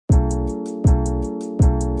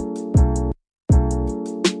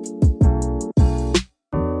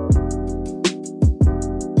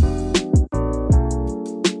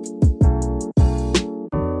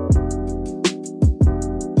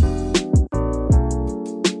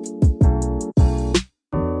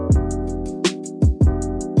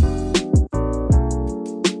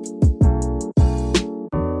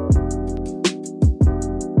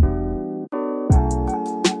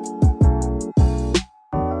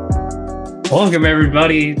Welcome,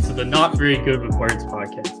 everybody, to the Not Very Good with Words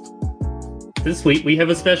podcast. This week, we have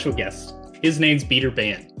a special guest. His name's Peter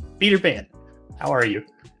Ban. Peter Ban, how are you?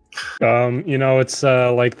 It's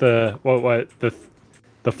like the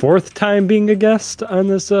fourth time being a guest on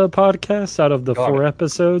this podcast out of the four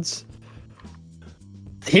episodes.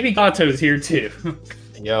 Hibigato's here too.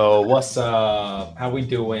 Yo, what's up? How we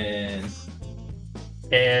doing?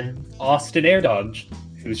 And Austin Airdodge,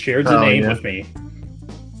 who shares a name with me.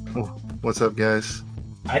 What's up, guys?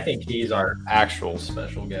 I think he's our actual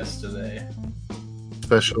special guest today.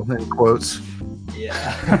 Special in quotes.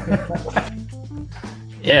 Yeah.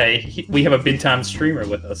 Yeah, we have a big time streamer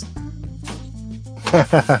with us.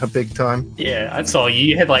 Big time. Yeah, I saw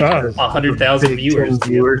you had like 100,000 viewers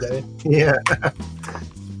the other day. Yeah.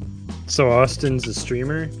 So Austin's a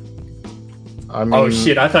streamer? I mean, oh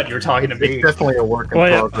shit, I thought you were talking to me. It's definitely a work in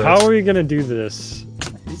progress. How are we gonna do this?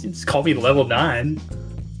 Just call me level 9.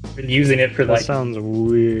 Been using it for that sounds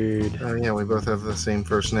weird. Oh yeah, we both have the same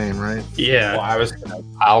first name, right? Yeah.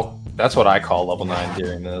 Well, that's what I call level 9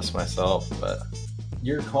 during this myself, but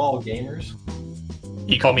your call, gamers.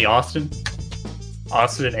 You call me Austin?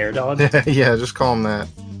 Austin Airdodge? Yeah, just call him that.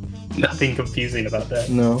 Nothing confusing about that.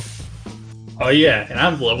 No. Oh yeah, and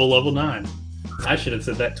I'm level 9. I should have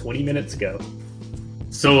said that 20 minutes ago.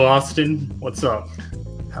 So Austin, what's up?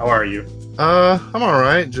 How are you? I'm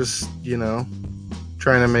alright, just,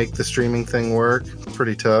 trying to make the streaming thing work.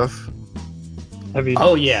 Pretty tough. Have you?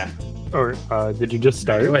 Oh yeah. Or did you just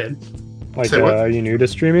start? Go ahead. Like, are you new to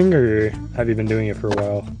streaming, or have you been doing it for a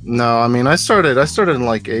while? No, I mean, I started in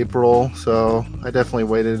like April, so I definitely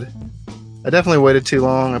waited too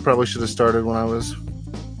long. I probably should have started when I was,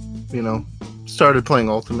 started playing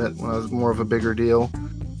Ultimate when I was more of a bigger deal.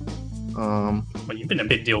 Well, you've been a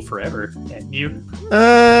big deal forever, haven't you?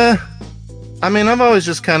 I mean, I've always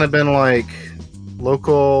just kind of been like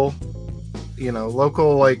local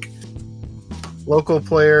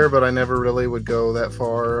player, but I never really would go that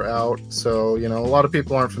far out. So, a lot of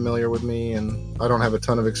people aren't familiar with me, and I don't have a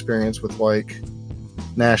ton of experience with like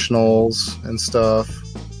nationals and stuff.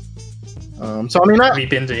 So I mean, have you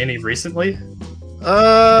been to any recently?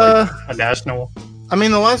 Like a national? I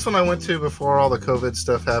mean, the last one I went to before all the COVID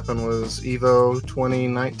stuff happened was Evo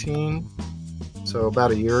 2019. So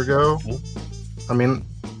about a year ago. I mean,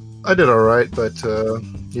 I did all right, but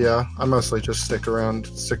yeah, I mostly just stick around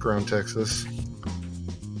Texas.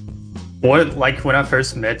 What, like when I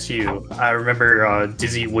first met you, I remember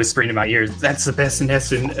Dizzy whispering in my ear, "That's the best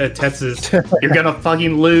nest in Texas. You're gonna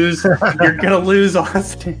fucking lose. You're gonna lose,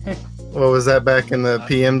 Austin." What was that, back in the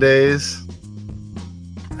PM days?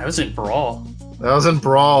 I was in Brawl. That was in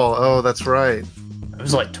Brawl. Oh, that's right. It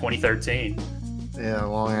was like 2013. Yeah, a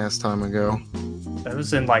long ass time ago. That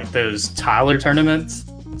was in like those Tyler tournaments.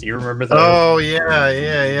 Do you remember those? Oh yeah.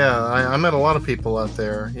 I met a lot of people out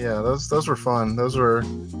there. Yeah, those were fun. Those were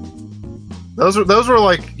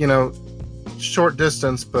like, short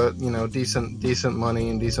distance, but decent money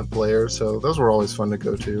and decent players. So those were always fun to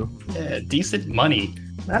go to. Yeah, decent money.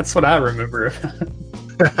 That's what I remember.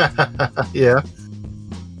 Yeah.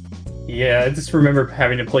 Yeah, I just remember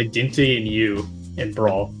having to play Dinty and you in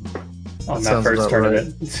Brawl on that first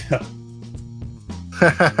tournament.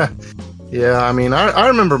 Right. Yeah, I mean, I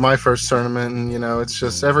remember my first tournament, and it's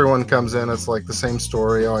just everyone comes in, it's like the same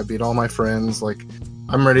story. Oh, I beat all my friends, like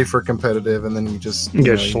I'm ready for competitive, and then you just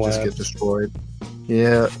get destroyed.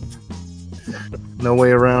 Yeah, no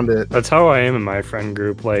way around it. That's how I am in my friend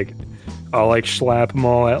group. Like, I'll like slap them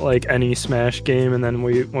all at like any Smash game, and then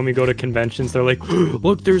when we go to conventions, they're like,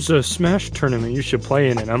 "Look, there's a Smash tournament. You should play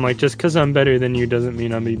in it." I'm like, just because I'm better than you doesn't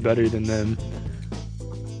mean I'll be better than them.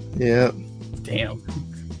 Yeah. Damn.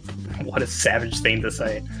 What a savage thing to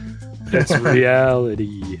say. That's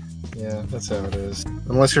reality. Yeah, that's how it is.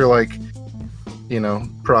 Unless you're like,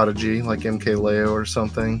 prodigy, like MKLeo or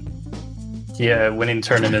something. Yeah, winning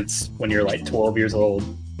tournaments when you're like 12 years old.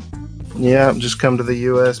 Yeah, just come to the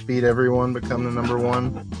US, beat everyone, become the number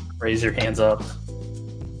one. Raise your hands up.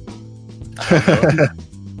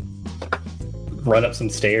 Run up some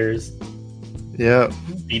stairs. Yeah.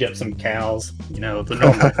 Beat up some cows. The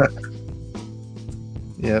normal.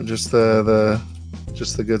 Yeah, just the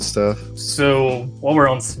good stuff. So while we're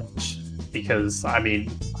on Smash, because I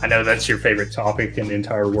mean, I know that's your favorite topic in the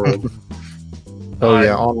entire world. Oh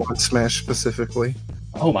yeah, online Smash specifically.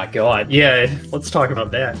 Oh my god, yeah, let's talk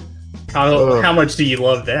about that. How much do you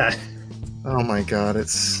love that? Oh my god,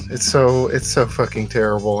 it's so fucking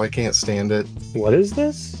terrible. I can't stand it. What is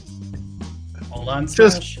this? Online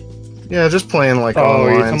Smash? Just playing like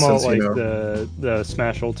online. You're talking about like the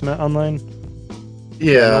Smash Ultimate online?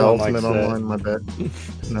 Yeah, Ultimate Online, my bad.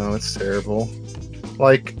 No, it's terrible.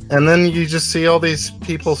 Like, and then you just see all these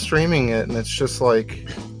people streaming it, and it's just like,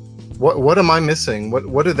 what am I missing?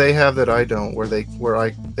 What do they have that I don't? Where they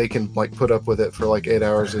can like put up with it for like 8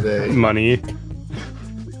 hours a day? Money.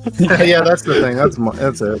 Yeah, that's the thing.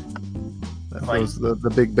 That's it. That Like- was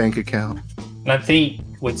the big bank account. And I think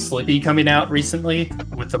with Slippy coming out recently,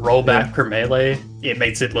 with the rollback per melee, it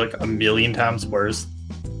makes it look a million times worse.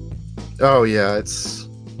 Oh yeah, it's.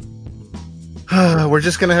 We're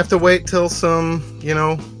just gonna have to wait till some,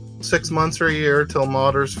 6 months or a year till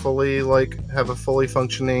modders fully have a fully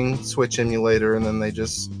functioning Switch emulator, and then they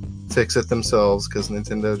just fix it themselves because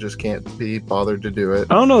Nintendo just can't be bothered to do it.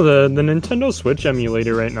 I don't know, the Nintendo Switch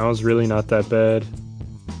emulator right now is really not that bad.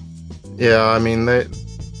 Yeah, I mean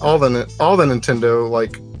all the Nintendo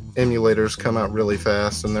emulators come out really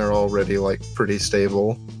fast, and they're already pretty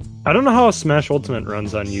stable. I don't know how Smash Ultimate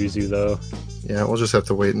runs on Yuzu though. Yeah, we'll just have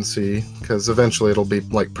to wait and see because eventually it'll be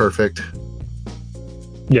perfect.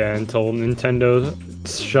 Yeah, until Nintendo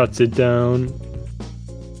shuts it down.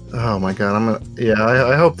 Oh my god,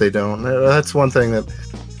 I hope they don't. That's one thing that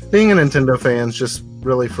being a Nintendo fan is just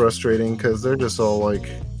really frustrating because they're just all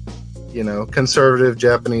conservative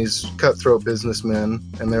Japanese cutthroat businessmen,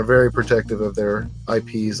 and they're very protective of their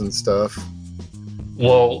IPs and stuff.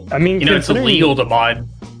 Well, I mean, it's illegal to mod.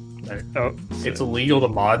 Oh, It's illegal to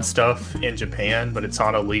mod stuff in Japan, but it's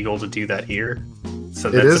not illegal to do that here. So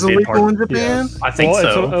It that's is a big illegal part. in Japan? Yes. I think well,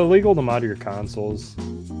 so. It's illegal to mod your consoles.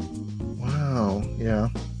 Wow, yeah.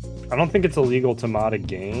 I don't think it's illegal to mod a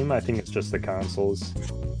game. I think it's just the consoles.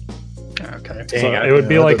 Okay. So Dang, it would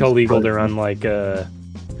be that like doesn't illegal to surprise run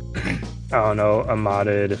I don't know, a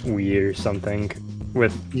modded Wii or something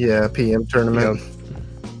with. Yeah, PM tournament.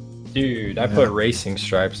 Dude, I put racing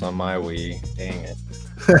stripes on my Wii. Dang it.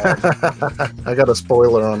 I got a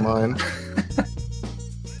spoiler on mine.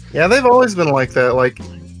 Yeah, they've always been like that.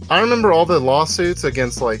 I remember all the lawsuits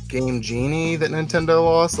against Game Genie that Nintendo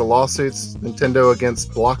lost, the lawsuits Nintendo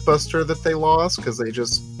against Blockbuster that they lost because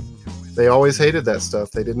they always hated that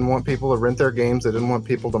stuff. They didn't want people to rent their games. They didn't want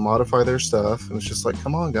people to modify their stuff. And it's just like,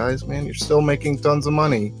 come on, guys, man, you're still making tons of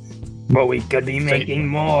money. But we could be making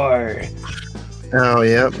more. Oh,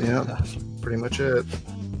 yep. Pretty much it.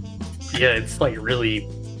 Yeah, it's really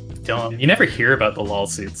dumb. You never hear about the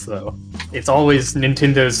lawsuits though. It's always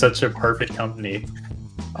Nintendo's such a perfect company.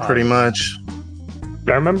 Pretty much.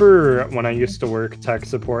 I remember when I used to work tech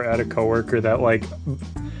support at a coworker that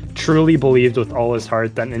truly believed with all his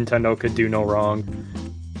heart that Nintendo could do no wrong.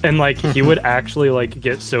 And he would actually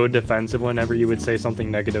get so defensive whenever you would say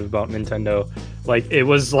something negative about Nintendo. It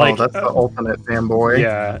was that's the ultimate fanboy.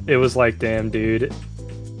 Yeah, it was damn dude.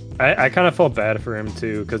 I kind of felt bad for him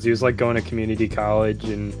too because he was going to community college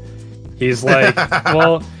and he's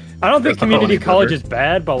well, I don't think community college is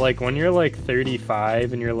bad, but when you're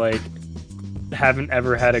 35 and you're haven't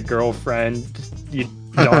ever had a girlfriend, you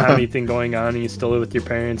don't have anything going on, and you still live with your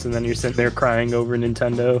parents, and then you're sitting there crying over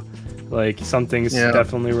Nintendo, something's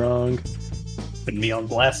definitely wrong. Putting me on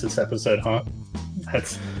blast this episode, huh?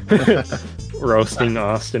 That's Roasting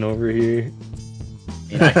Austin over here.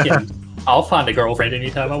 I'll find a girlfriend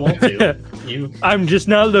anytime I want to. I'm just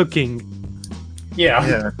not looking. Yeah.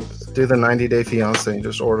 Yeah. Do the 90-day fiance and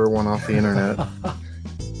just order one off the internet.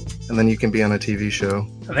 And then you can be on a TV show.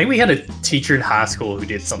 I think we had a teacher in high school who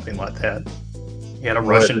did something like that. He had a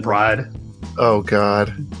Russian bride. Oh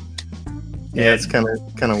god. Yeah, it's kind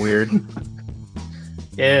of weird.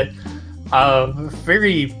 Yeah.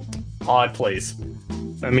 Very odd place.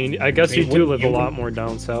 I mean, I guess you do live a you- lot more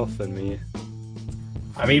down south than me.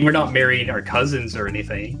 I mean, we're not marrying our cousins or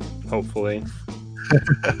anything. Hopefully.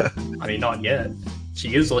 I mean, not yet.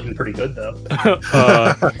 She is looking pretty good, though.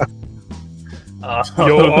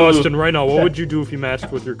 Yo, Austin, right now, what would you do if you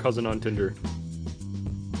matched with your cousin on Tinder?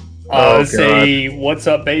 Say, what's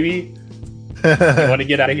up, baby? I want to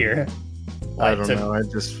get out of here. I don't know. I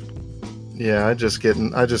just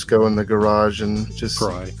go in the garage and just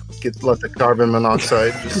Cry. let the carbon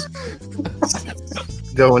monoxide just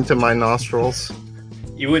go into my nostrils.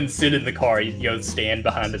 You wouldn't sit in the car. You'd go stand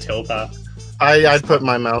behind the tailpipe. I'd put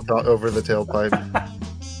my mouth over the tailpipe.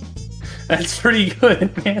 That's pretty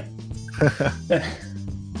good, man.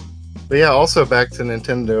 But yeah, also back to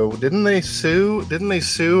Nintendo. Didn't they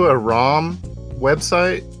sue a ROM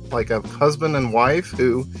website, a husband and wife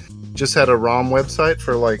who just had a ROM website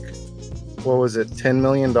for what was it, $10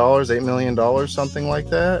 million, $8 million, something like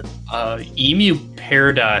that? Emu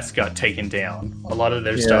Paradise got taken down. A lot of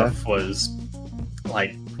their stuff was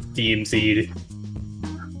DMC'd.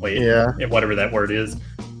 Whatever that word is.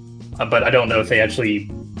 But I don't know if they actually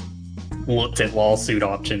looked at lawsuit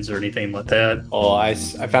options or anything like that. Oh, I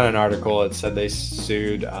found an article that said they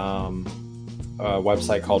sued a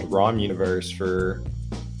website called ROM Universe for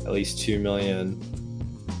at least $2 million.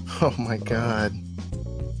 Oh my god!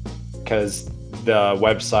 Because the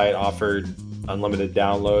website offered unlimited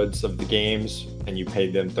downloads of the games, and you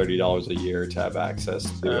paid them $30 a year to have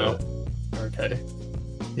access to it. Okay.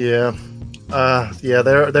 Yeah. Yeah,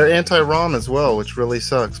 they're anti-ROM as well, which really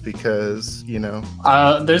sucks because, you know.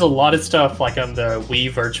 There's a lot of stuff like on the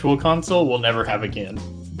Wii Virtual Console we'll never have again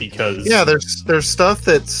because. Yeah, there's stuff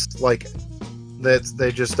that's like that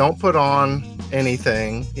they just don't put on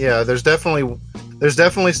anything. Yeah, there's definitely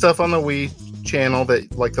stuff on the Wii channel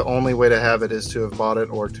that like the only way to have it is to have bought it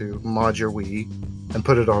or to mod your Wii and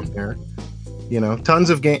put it on there. You know, tons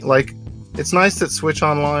of game like it's nice that Switch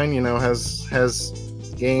Online, you know, has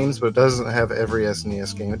games, but it doesn't have every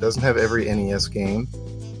SNES game. It doesn't have every NES game.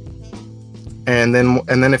 And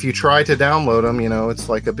then if you try to download them, you know, it's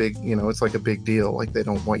like a big deal. Like they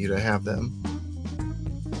don't want you to have them.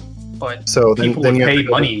 But so people then would you pay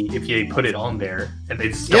money if you put it on there, and they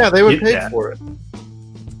they would pay for it.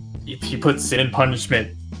 If you put Sin and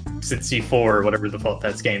Punishment 64 or whatever the fuck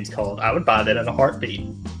that game's called, I would buy that in a heartbeat.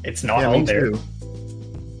 It's not on there.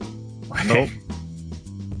 Nope.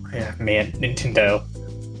 Yeah, man, Nintendo.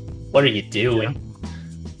 What are you doing?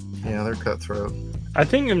 Yeah, they're cutthroat. I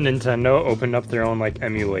think if Nintendo opened up their own like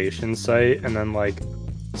emulation site and then like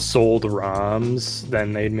sold ROMs,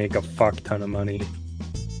 then they'd make a fuck ton of money.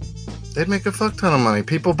 They'd make a fuck ton of money.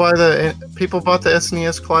 People bought the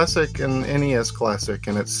SNES Classic and NES Classic,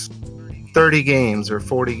 and it's 30 games or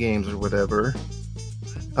 40 games or whatever.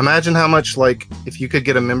 Imagine how much, like, if you could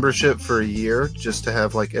get a membership for a year just to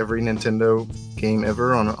have like every Nintendo game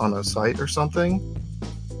ever on a site or something.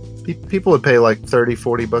 People would pay like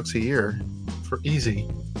 $30-$40 a year for easy.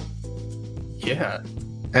 Yeah.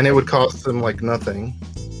 And it would cost them like nothing.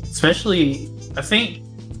 Especially, I think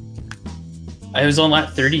I was on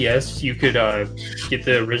that 30S, you could get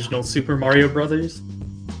the original Super Mario Brothers.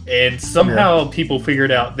 And somehow people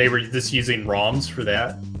figured out they were just using ROMs for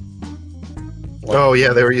that. Like, oh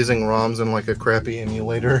yeah, they were using ROMs in like a crappy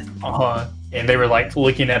emulator. And they were like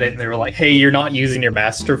looking at it and they were like, hey, you're not using your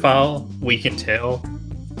master file. We can tell.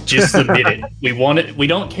 Just submit it. We want it. We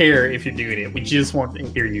don't care if you're doing it. We just want to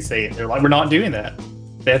hear you say it. They're like, we're not doing that.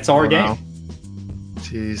 That's our game.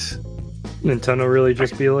 Jeez. Nintendo really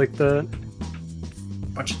just be like that?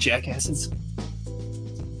 Bunch of jackasses.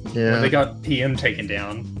 Yeah. When they got PM taken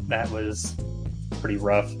down, that was pretty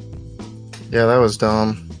rough. Yeah, that was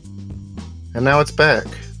dumb. And now it's back.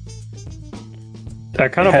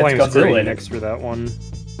 That kind of blames Square Enix for that one.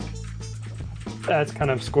 That's kind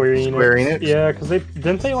of Square Enix. Square Enix? Yeah, because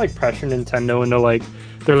they like pressure Nintendo into like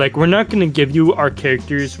they're like, we're not gonna give you our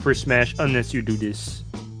characters for Smash unless you do this.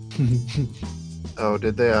 Oh,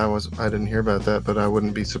 did they? I didn't hear about that, but I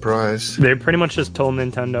wouldn't be surprised. They pretty much just told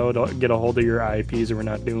Nintendo to get a hold of your IPs or we're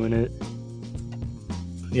not doing it.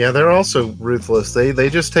 Yeah, they're also ruthless. They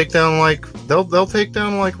just take down like they'll take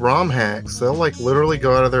down like ROM hacks. They'll like literally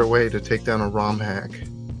go out of their way to take down a ROM hack.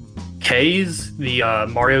 K's the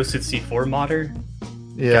Mario 64 modder.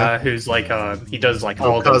 Yeah, guy who's like he does like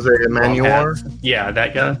all the Emmanuel. Yeah,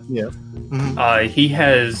 that guy. Yeah. Mm-hmm. He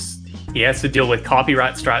has to deal with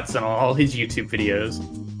copyright strikes on all his YouTube videos.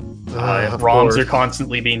 ROMs are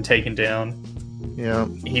constantly being taken down. Yeah.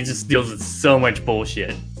 He just deals with so much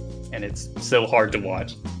bullshit, and it's so hard to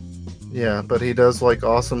watch. Yeah, but he does like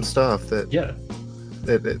awesome stuff that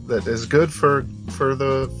that is good for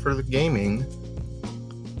the gaming.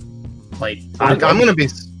 Like I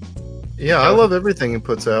love everything he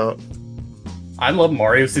puts out. I love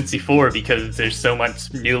Mario 64 because there's so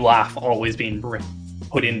much new life always being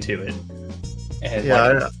put into it. And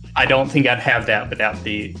yeah, I don't think I'd have that without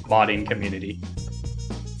the modding community.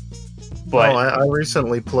 But I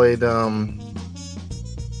recently played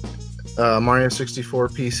Mario 64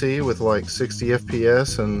 PC with like 60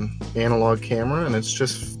 FPS and analog camera, and it's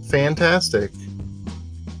just fantastic.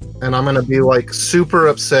 And I'm gonna be like super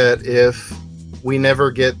upset if we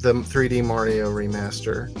never get the 3D Mario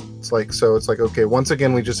remaster. It's like okay, once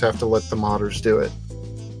again we just have to let the modders do it.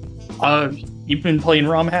 You've been playing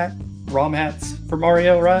ROM hats for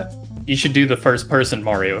Mario, right? You should do the first person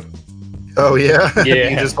Mario. Oh yeah, yeah.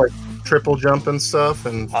 You just like triple jump and stuff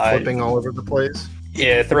and flipping all over the place.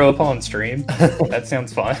 Yeah, throw up on stream. That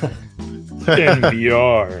sounds fun. In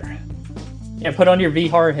VR. Yeah, put on your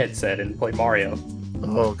VR headset and play Mario.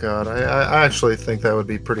 Oh god, I actually think that would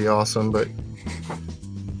be pretty awesome, but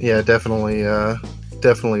yeah, definitely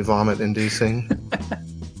vomit inducing.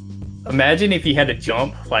 Imagine if you had to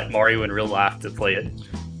jump like Mario in real life to play it.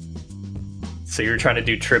 So you're trying to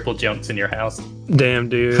do triple jumps in your house. Damn,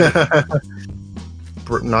 dude.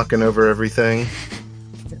 Knocking over everything.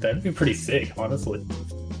 That'd be pretty sick, honestly.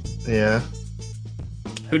 Yeah.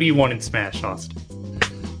 Who do you want in Smash, Austin?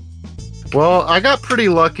 Well, I got pretty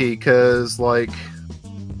lucky because, like,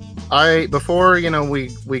 before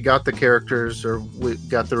we got the characters or we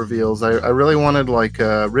got the reveals, I really wanted like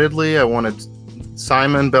Ridley, I wanted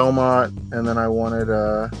Simon Belmont, and then I wanted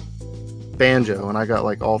Banjo, and I got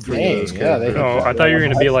like all three of those characters. Oh, I thought you were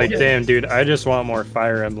gonna be like, damn, dude, I just want more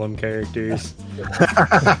Fire Emblem characters.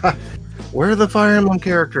 Where are the Fire Emblem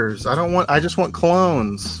characters? I just want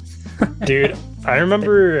clones. Dude, I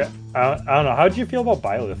remember. I don't know. How'd you feel about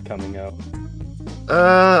Byleth coming out?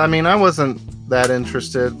 I mean, I wasn't that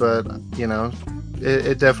interested, but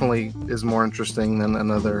it definitely is more interesting than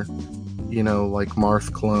another, like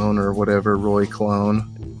Marth clone or whatever, Roy clone.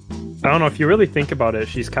 I don't know, if you really think about it,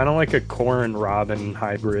 she's kind of like a Corrin Robin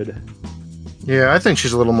hybrid. Yeah, I think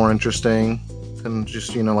she's a little more interesting than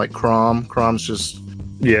just like Chrom. Chrom's just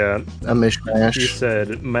a mishmash. You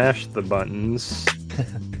said mash the buttons,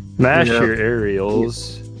 mash your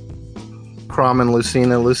aerials. Chrom and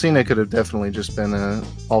Lucina. Lucina could have definitely just been a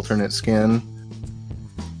alternate skin.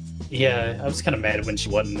 Yeah, I was kind of mad when she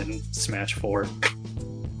wasn't in Smash 4.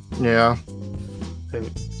 Yeah.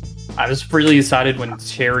 I was really excited when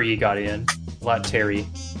Terry got in. Terry.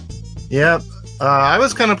 Yeah. I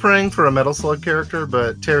was kind of praying for a Metal Slug character,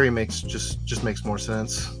 but Terry just makes more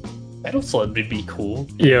sense. Metal Slug would be cool.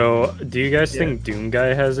 Yo, do you guys think Doom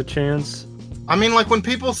Guy has a chance? I mean, like when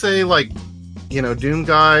people say like, Doom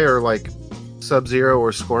Guy or like Sub-Zero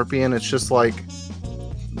or Scorpion, it's just like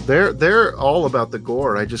they're all about the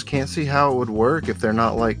gore. I just can't see how it would work if they're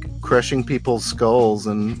not like crushing people's skulls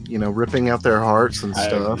and ripping out their hearts and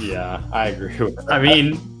stuff. I agree with that. I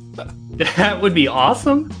mean, that would be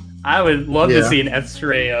awesome. I would love to see an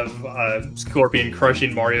X-ray of Scorpion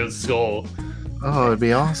crushing Mario's skull. Oh, it'd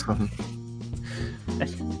be awesome.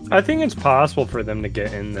 I think it's possible for them to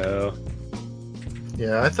get in though.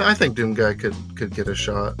 Yeah, I think Doom Guy could get a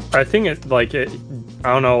shot. I think I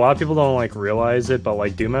don't know, a lot of people don't like realize it, but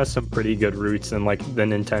like Doom has some pretty good roots in like the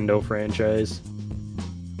Nintendo franchise.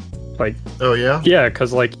 Like, oh yeah? Yeah,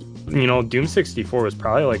 because like, Doom 64 was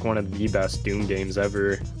probably like one of the best Doom games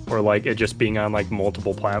ever. Or like it just being on like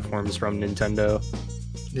multiple platforms from Nintendo.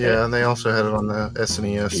 Yeah, and they also had it on the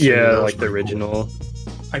SNES too. Yeah, like the original. Cool.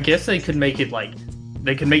 I guess they could make it like,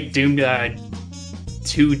 they could make Doom Guy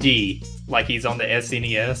 2D, like he's on the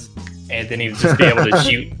SNES, and then he would just be able to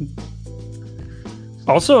shoot.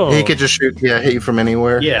 Also, he could just hit you from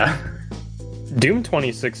anywhere. Yeah. Doom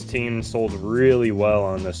 2016 sold really well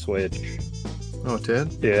on the Switch. Oh, it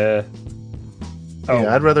did? Yeah. Oh.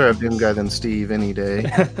 Yeah, I'd rather have Doom Guy than Steve any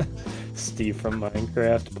day. Steve from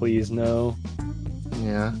Minecraft, please no.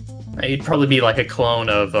 Yeah. He'd probably be like a clone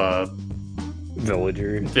of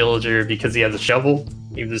Villager because he has a shovel.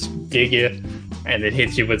 He would just dig you and then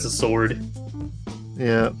hit you with a sword.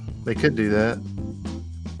 Yeah, they could do that.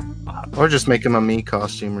 Or just make him a Mii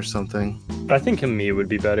costume or something. I think a Mii would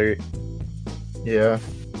be better. Yeah.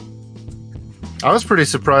 I was pretty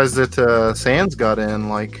surprised that Sans got in,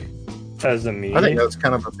 like... As a Mii? I think that's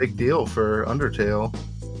kind of a big deal for Undertale.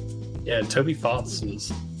 Yeah, Toby Fox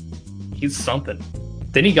he's something.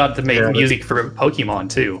 Then he got to make music for Pokemon,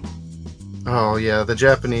 too. Oh, yeah, the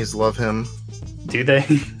Japanese love him. Do they?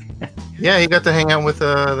 Yeah, he got to hang out with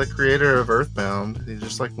the creator of Earthbound. He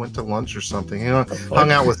just like went to lunch or something. He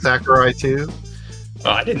hung out with Sakurai too.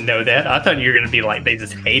 Oh, I didn't know that. I thought you were gonna be like they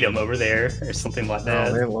just hate him over there or something like that.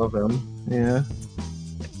 Oh, they love him. Yeah.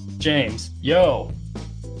 James, yo,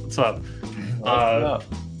 what's up?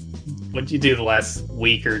 What'd you do the last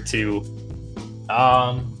week or two?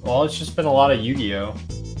 Well, it's just been a lot of Yu-Gi-Oh.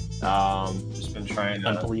 Just been trying to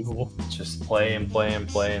Unbelievable. Just play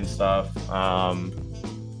and stuff.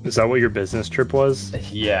 Is that what your business trip was?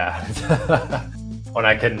 Yeah. When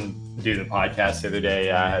I couldn't do the podcast the other day,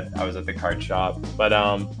 I was at the card shop. But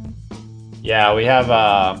yeah, we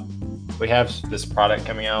have this product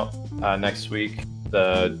coming out next week,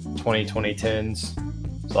 the 2020 tins.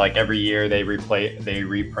 So like every year they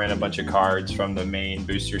reprint a bunch of cards from the main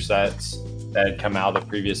booster sets that had come out the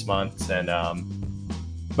previous months, and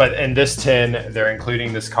but in this tin they're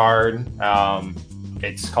including this card.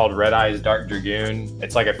 It's called Red Eyes Dark Dragoon.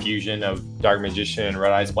 It's like a fusion of Dark Magician and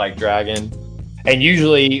Red Eyes Black Dragon. And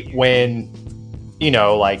usually when,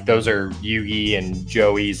 like those are Yugi and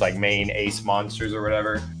Joey's like main ace monsters or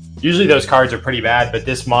whatever, usually those cards are pretty bad, but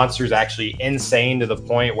this monster is actually insane to the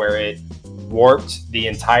point where it warped the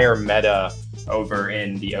entire meta over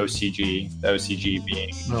in the OCG being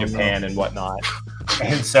Japan and whatnot.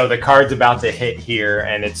 And so the card's about to hit here,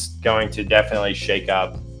 and it's going to definitely shake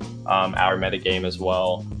up our metagame as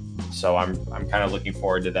well. So I'm kind of looking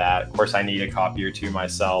forward to that. Of course, I need a copy or two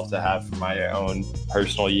myself to have for my own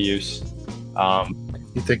personal use.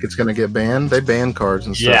 You think it's going to get banned? They ban cards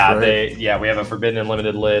and stuff, Yeah, right? we have a Forbidden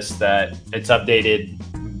Unlimited list that it's updated,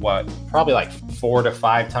 probably like 4 to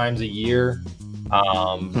 5 times a year.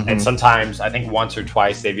 And sometimes, I think once or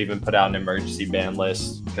twice, they've even put out an emergency ban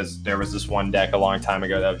list because there was this one deck a long time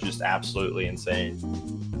ago that was just absolutely insane.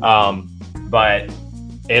 But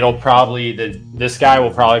it'll probably this guy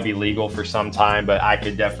will probably be legal for some time, but I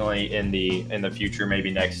could definitely in the future,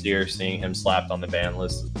 maybe next year, seeing him slapped on the ban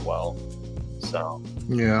list as well. So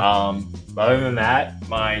yeah. But other than that,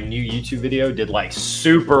 my new YouTube video did like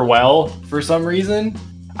super well for some reason.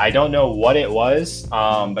 I don't know what it was,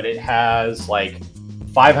 but it has like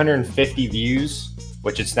 550 views,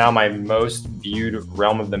 which is now my most viewed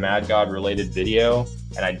Realm of the Mad God related video.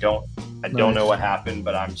 And I don't know what happened,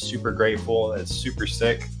 but I'm super grateful. It's super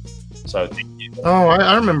sick. So thank you. Oh,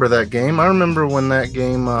 I remember that game. I remember when that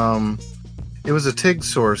game, it was a TIG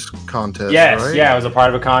source contest. Yes, right? Yeah, it was a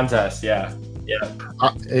part of a contest. Yeah.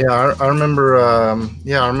 I remember.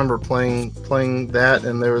 I remember playing that,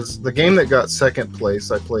 and there was the game that got second place.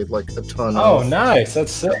 I played like a ton. Oh, nice!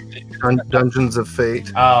 That's sick. Dungeons of Fate.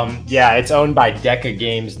 Yeah, it's owned by Deca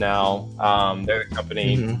Games now. They're the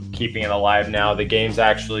company keeping it alive now. The game's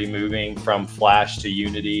actually moving from Flash to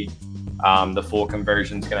Unity. The full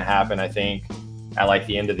conversion's going to happen, I think, at like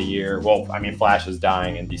the end of the year. Well, I mean, Flash is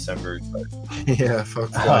dying in December. But, yeah, fuck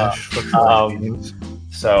Flash. Fuck Flash games.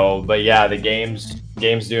 So, but yeah, the game's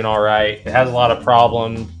doing all right. It has a lot of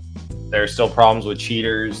problems. There are still problems with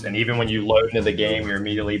cheaters, and even when you load into the game, you're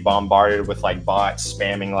immediately bombarded with like bots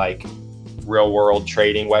spamming like real world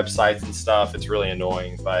trading websites and stuff. It's really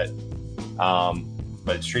annoying, but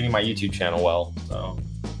it's treating my YouTube channel well, so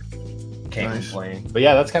can't complain. But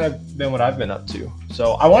yeah, that's kind of been what I've been up to.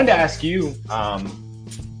 So I wanted to ask you,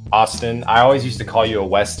 Austin. I always used to call you a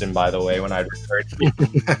Weston, by the way, when I'd refer to you.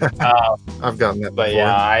 I've gotten that. But before.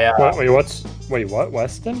 yeah, wait, what?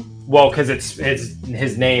 Weston? Well, because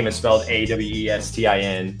his name is spelled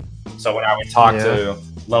Awestin. So when I would talk to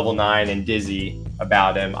Level 9 and Dizzy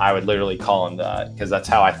about him, I would literally call him that because that's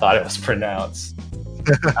how I thought it was pronounced.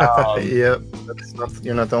 Yep,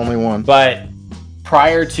 you're not the only one. But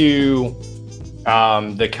prior to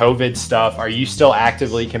the COVID stuff, are you still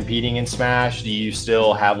actively competing in Smash? Do you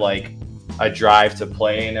still have like a drive to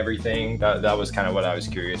play and everything? That was kind of what I was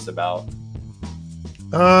curious about.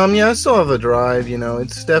 Yeah, I still have a drive. You know,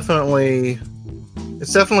 it's definitely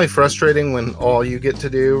frustrating when all you get to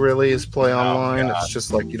do really is play online. It's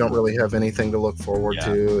just like you don't really have anything to look forward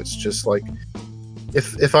to. It's just like I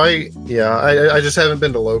just haven't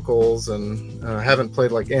been to locals and haven't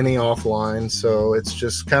played like any offline, so it's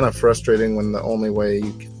just kind of frustrating when the only way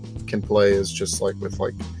you can play is just like with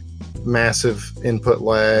like massive input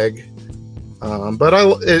lag. But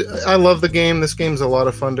I love the game. This game's a lot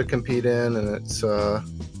of fun to compete in, and it's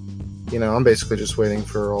I'm basically just waiting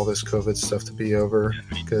for all this COVID stuff to be over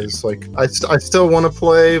because like I still want to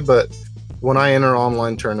play, but when I enter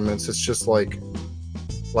online tournaments, it's just like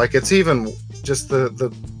it's even just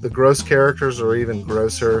the gross characters are even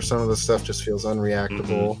grosser. Some of the stuff just feels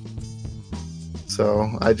unreactable. So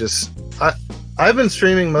I've been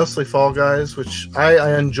streaming mostly Fall Guys, which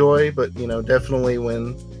I enjoy, but definitely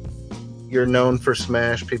when you're known for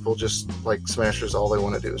Smash, people just like Smashers, all they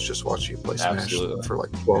want to do is just watch you play Smash for like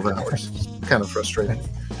 12 hours. Kind of frustrating.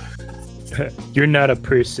 You're not a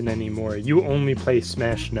person anymore. You only play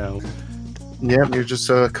Smash now. Yep, you're just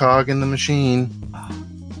a cog in the machine.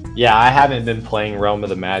 Yeah, I haven't been playing Realm of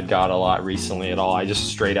the Mad God a lot recently at all. I just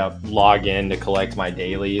straight up log in to collect my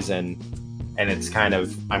dailies, and it's kind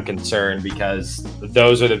of, I'm concerned because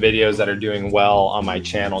those are the videos that are doing well on my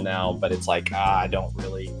channel now, but it's like, I don't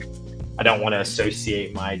want to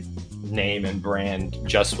associate my name and brand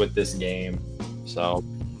just with this game. So,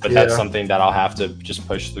 but that's something that I'll have to just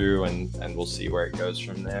push through, and we'll see where it goes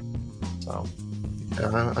from there. So,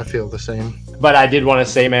 yeah, I feel the same. But I did want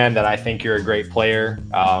to say, man, that I think you're a great player.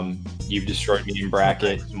 You've destroyed me in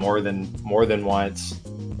bracket more than once.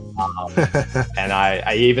 And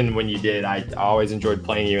I even when you did, I always enjoyed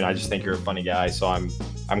playing you, and I just think you're a funny guy. So I'm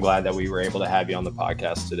glad that we were able to have you on the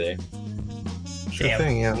podcast today. Sure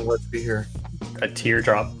thing, yeah. I'm glad to be here. A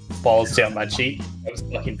teardrop falls down my cheek. That was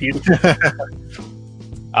fucking beautiful.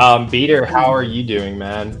 Beater, how are you doing,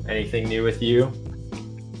 man? Anything new with you?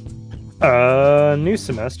 New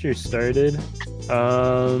semester started.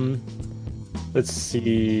 Let's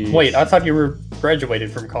see. Wait, I thought you were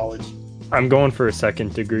graduated from college. I'm going for a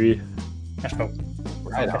second degree. Oh.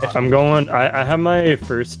 Right on. I'm going. I have my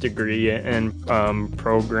first degree in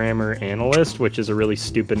programmer analyst, which is a really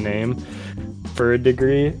stupid name. for a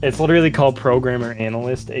degree. It's literally called Programmer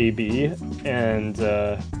Analyst AB, and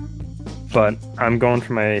but I'm going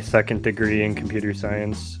for my second degree in computer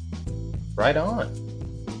science. Right on.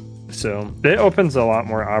 So it opens a lot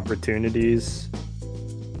more opportunities,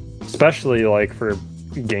 especially like for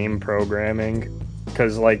game programming,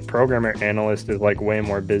 because like Programmer Analyst is like way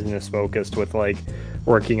more business focused with like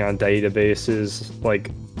working on databases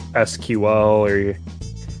like SQL or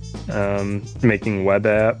making web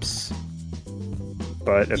apps.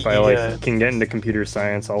 But if I like can get into computer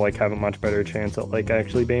science, I'll like have a much better chance at like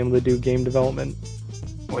actually being able to do game development.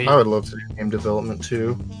 I would love to do game development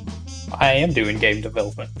too. I am doing game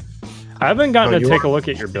development. I haven't gotten to take a look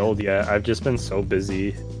at your build yet. I've just been so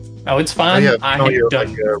busy. Oh, it's fine. I have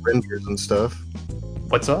done like, renders and stuff.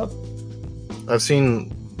 What's up? I've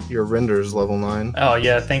seen your renders level 9. Oh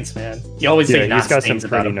yeah, thanks, man. You always say nice he's got things some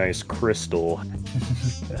about pretty him. nice crystal.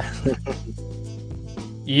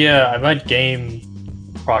 Yeah, my game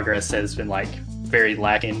progress has been like very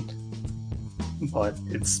lacking, but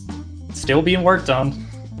it's still being worked on.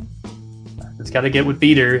 Just got to get with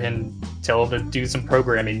Peter and tell him to do some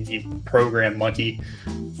programming. You program monkey,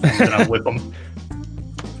 and then I whip him.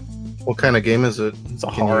 What kind of game is it? It's a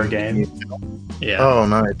horror game. Yeah. Oh,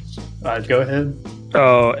 nice. Go ahead.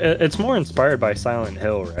 Oh, it's more inspired by Silent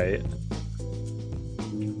Hill, right?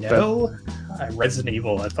 No, Resident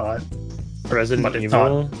Evil. I thought Resident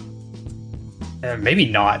Evil. Maybe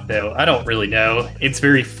not though. I don't really know. It's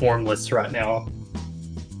very formless right now.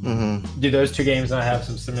 Mm-hmm. Do those two games not have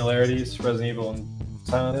some similarities, Resident Evil and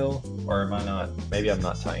Silent Hill, or am I not? Maybe I'm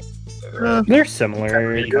not tying. They're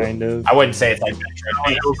similar, kind of. I wouldn't say it's like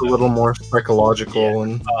Silent Hill's a little more psychological,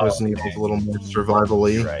 and Resident Evil's a little more survival-y.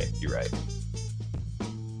 You're right.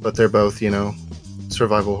 But they're both,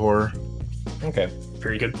 survival horror. Okay.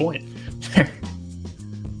 Very good point.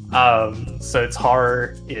 So it's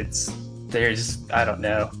horror. I don't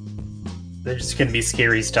know. There's gonna be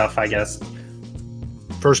scary stuff, I guess.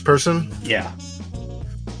 First person? Yeah.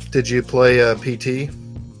 Did you play PT?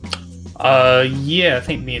 Yeah, I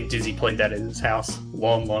think me and Dizzy played that at his house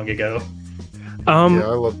long ago. Yeah,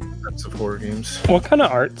 I love types of horror games. What kind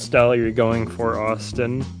of art style are you going for,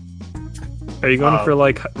 Austin? Are you going for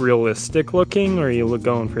like realistic looking, or are you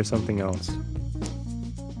going for something else?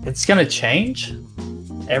 It's gonna change.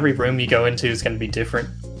 Every room you go into is gonna be different,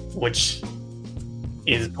 which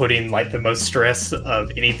is putting like the most stress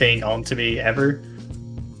of anything onto me ever,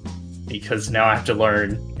 because now I have to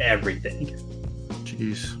learn everything.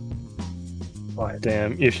 Jeez. But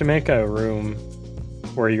damn, you should make a room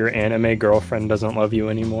where your anime girlfriend doesn't love you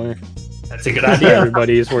anymore. That's a good idea.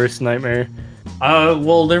 Everybody's worst nightmare.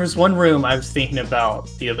 Well, there was one room I was thinking about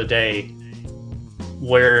the other day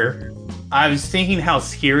where I was thinking how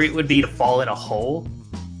scary it would be to fall in a hole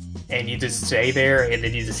and you just stay there and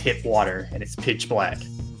then you just hit water and it's pitch black.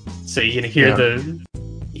 So you can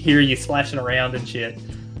hear you splashing around and shit,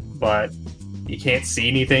 but you can't see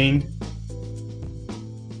anything.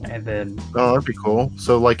 And then that'd be cool.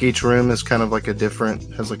 So like each room is kind of like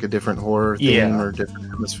has like a different horror theme or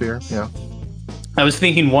different atmosphere. Yeah. I was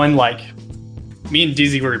thinking one, like, me and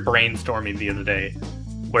Dizzy were brainstorming the other day,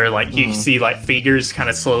 where like you see like fingers kind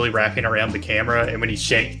of slowly wrapping around the camera, and when you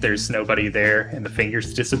shake, there's nobody there, and the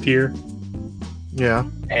fingers disappear. Yeah.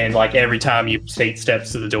 And like every time you take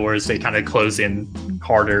steps to the doors, they kind of close in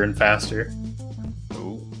harder and faster.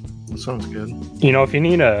 That sounds good. If you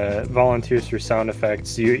need volunteers for sound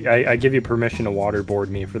effects, I give you permission to waterboard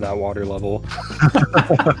me for that water level.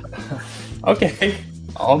 Okay,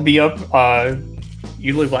 I'll be up.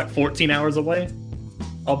 You live like 14 hours away.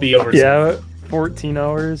 I'll be over. Yeah, 14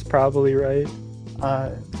 hours, probably right.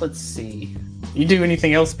 Let's see. You do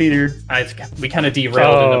anything else, Peter? We kind of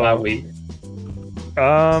derailed into my week.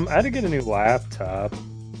 I had to get a new laptop.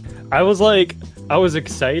 I was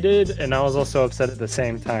excited, and I was also upset at the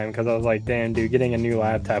same time, because I was like, damn, dude, getting a new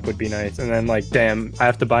laptop would be nice. And then, like, damn, I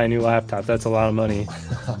have to buy a new laptop. That's a lot of money.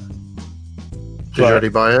 Did you already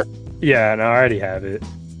buy it? Yeah, no, I already have it.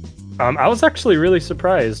 I was actually really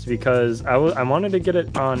surprised, because I wanted to get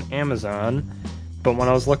it on Amazon, but when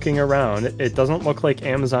I was looking around, it doesn't look like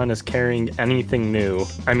Amazon is carrying anything new.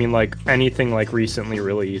 I mean, like, anything, like, recently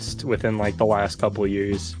released within, like, the last couple of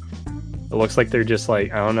years. It looks like they're just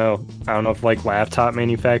like, I don't know if like laptop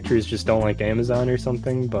manufacturers just don't like Amazon or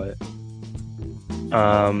something, but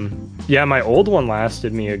yeah, my old one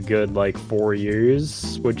lasted me a good like 4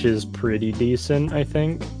 years, which is pretty decent, I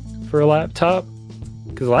think, for a laptop,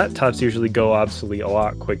 because laptops usually go obsolete a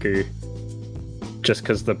lot quicker, just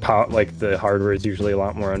because the hardware is usually a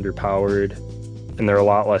lot more underpowered and they're a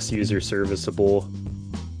lot less user serviceable,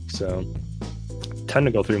 so tend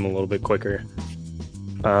to go through them a little bit quicker.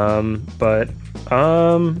 But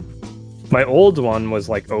My old one was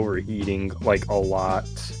like overheating like a lot,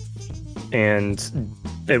 and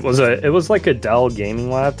it was like a Dell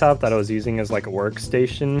gaming laptop that I was using as like a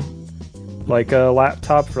workstation, like a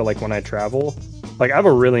laptop for like when I travel. Like I have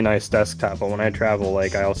a really nice desktop, but when I travel,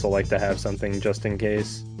 like I also like to have something just in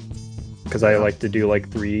case, because I like to do like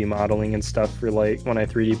 3D modeling and stuff for like when I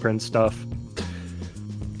 3D print stuff.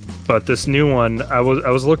 But this new one, I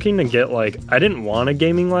was looking to get like, I didn't want a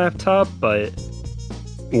gaming laptop, but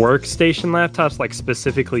workstation laptops, like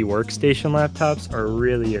specifically workstation laptops, are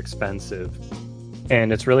really expensive.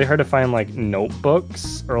 And it's really hard to find like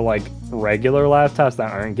notebooks or like regular laptops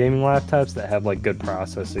that aren't gaming laptops that have like good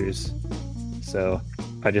processors. So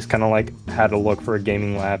I just kind of like had to look for a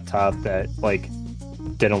gaming laptop that like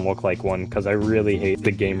didn't look like one, because I really hate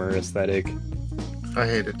the gamer aesthetic. I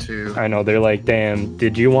hate it too. I know, they're like, damn,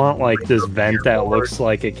 did you want like this vent that looks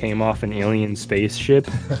like it came off an alien spaceship?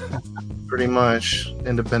 Pretty much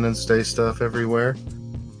Independence Day stuff everywhere.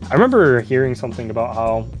 I remember hearing something about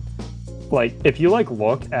how, like, if you like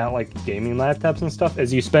look at like gaming laptops and stuff,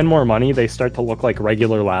 as you spend more money, they start to look like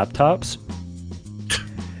regular laptops.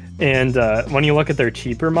 And when you look at their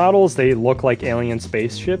cheaper models, they look like alien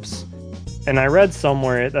spaceships. And I read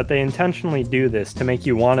somewhere that they intentionally do this to make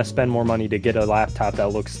you want to spend more money to get a laptop that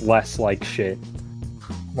looks less like shit.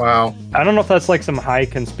 Wow. I don't know if that's like some high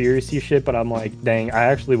conspiracy shit, but I'm like, dang, I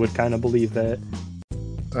actually would kind of believe that.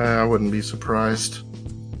 I wouldn't be surprised.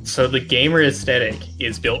 So the gamer aesthetic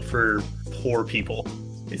is built for poor people.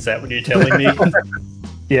 Is that what you're telling me?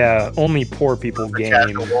 Yeah, only poor people game.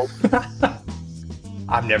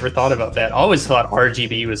 I've never thought about that. I always thought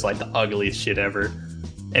RGB was like the ugliest shit ever.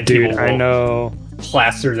 And Dude, people I know.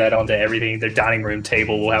 plaster that onto everything. Their dining room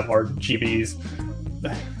table will have RGBs.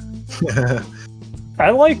 I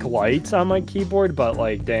like lights on my keyboard, but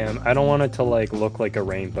like, damn, I don't want it to like look like a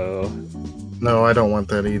rainbow. No, I don't want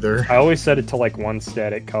that either. I always set it to like one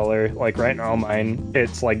static color. Like right now, mine,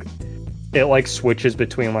 it's like, it like switches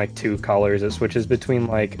between like 2 colors. It switches between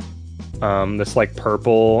like this like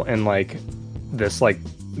purple and like this like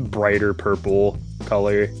brighter purple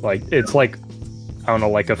color. Like it's like, I don't know,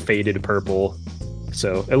 like a faded purple.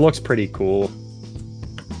 So it looks pretty cool.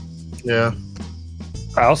 Yeah.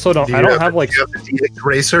 I also don't. I don't have like a DX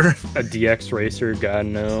Racer. A DX Racer. God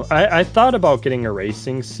no. I thought about getting a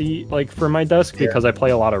racing seat like for my desk because I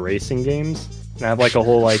play a lot of racing games and I have like a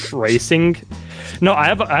whole like racing. No, I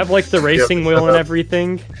have like the racing wheel and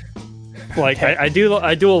everything. Like I do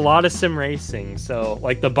a lot of sim racing. So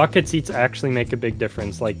like the bucket seats actually make a big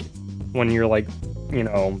difference. Like when you're like, you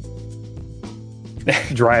know,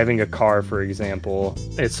 driving a car, for example.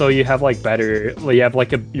 It's so you have like better, you have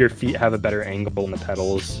like your feet have a better angle in the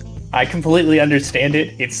pedals. I completely understand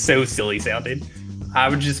it. It's so silly sounding.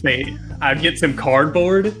 I'd get some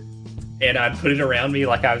cardboard and I'd put it around me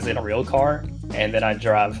like I was in a real car, and then I'd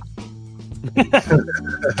drive.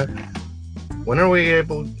 When are we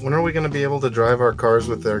going to be able to drive our cars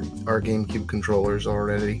with our GameCube controllers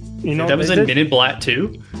already? You know, that was in Men in Black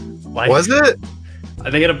 2. Like, was it?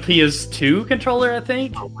 They had a PS2 controller, I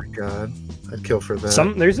think. Oh my god, I'd kill for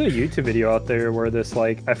that. There's a YouTube video out there where this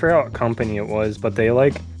like, I forgot what company it was, but they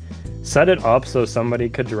like set it up so somebody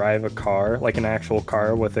could drive a car, like an actual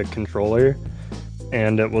car with a controller,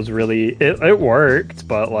 and it was really it worked,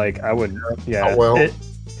 but like I would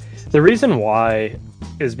the reason why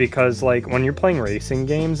is because like when you're playing racing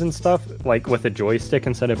games and stuff, like with a joystick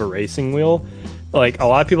instead of a racing wheel, like a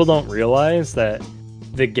lot of people don't realize that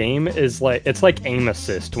the game is like, it's like aim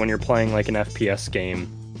assist when you're playing like an FPS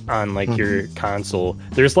game on like your console.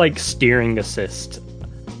 There's like steering assist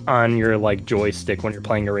on your like joystick when you're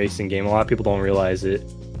playing a racing game. A lot of people don't realize it.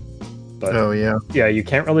 But yeah, you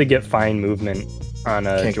can't really get fine movement on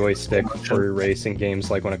a joystick for racing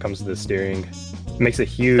games like when it comes to the steering. It makes a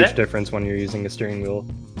huge difference when you're using a steering wheel.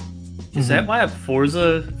 Is that why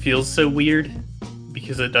Forza feels so weird?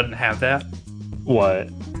 Because it doesn't have that? What?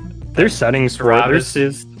 There's settings for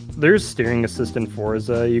it. There's steering assist in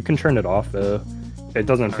Forza. You can turn it off though. It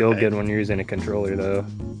doesn't feel good when you're using a controller though.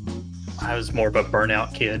 I was more of a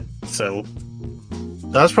Burnout kid, so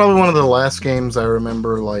that was probably one of the last games I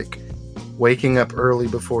remember like waking up early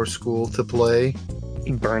before school to play.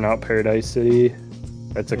 Burnout Paradise City.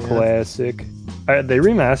 That's a classic. They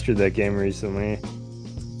remastered that game recently.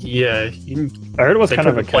 Yeah, I heard it was kind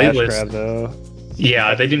of a cash grab though.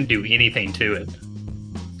 Yeah, they didn't do anything to it.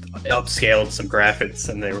 Upscaled some graphics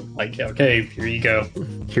and they were like, okay, here you go.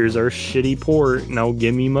 Here's our shitty port. Now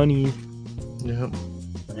give me money. Yep.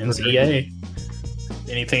 And it's EA.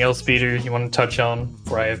 Anything else, Peter, you want to touch on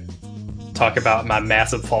before I talk about my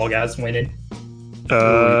massive Fall Guys winning?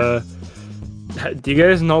 Do you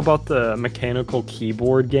guys know about the mechanical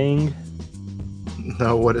keyboard gang?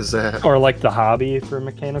 No, what is that? Or like the hobby for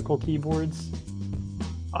mechanical keyboards?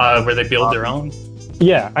 Where they build their own?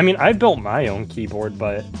 Yeah, I mean, I built my own keyboard,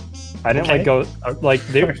 but I didn't like go like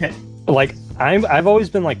they like I've always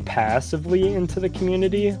been like passively into the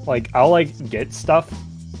community. Like I'll like get stuff.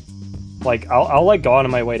 Like I'll like go out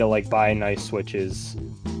of my way to like buy nice switches,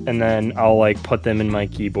 and then I'll like put them in my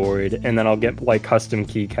keyboard, and then I'll get like custom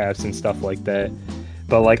keycaps and stuff like that.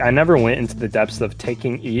 But like I never went into the depths of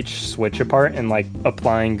taking each switch apart and like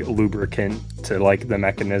applying lubricant to like the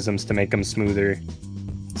mechanisms to make them smoother.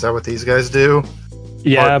 Is that what these guys do?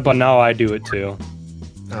 Yeah, but now I do it too.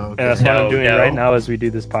 Oh, okay. And that's what I'm doing right now as we do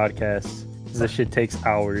this podcast. This shit takes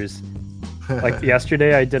hours. Like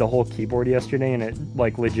yesterday, I did a whole keyboard yesterday, and it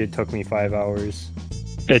like legit took me 5 hours.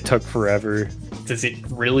 It took forever. Does it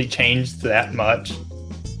really change that much?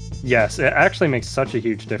 Yes, it actually makes such a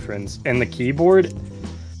huge difference. And the keyboard,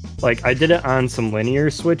 like I did it on some linear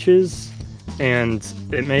switches, and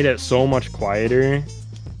it made it so much quieter.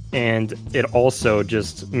 And it also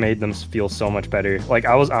just made them feel so much better. Like,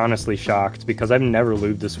 I was honestly shocked because I've never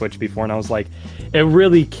lubed a Switch before, and I was like, it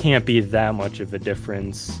really can't be that much of a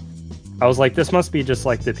difference. I was like, this must be just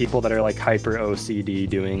like the people that are like hyper OCD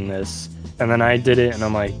doing this. And then I did it, and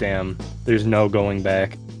I'm like, damn, there's no going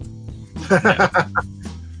back.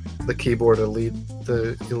 The keyboard elite,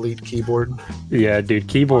 the elite keyboard. Yeah, dude,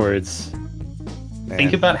 keyboards. Man.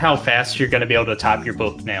 Think about how fast you're going to be able to type your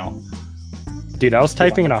book now. Dude, I was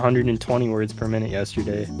typing at 120 words per minute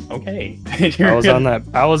yesterday. Okay.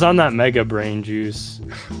 I was on that mega brain juice.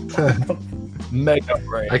 Mega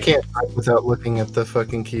brain. I can't type without looking at the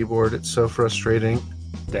fucking keyboard. It's so frustrating.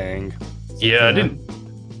 Dang. Yeah,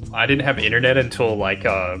 I didn't have internet until like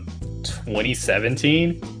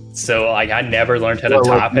 2017. So like I never learned how to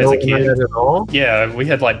type as a kid. Internet at all? Yeah, we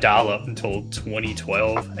had like dial up until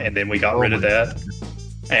 2012, and then we got rid of that.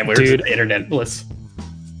 And we were just internetless.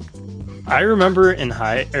 I remember in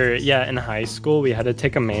high school we had to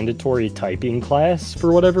take a mandatory typing class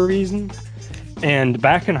for whatever reason. And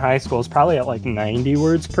back in high school, it's probably at like 90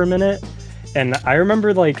 words per minute. And I remember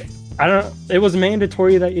it was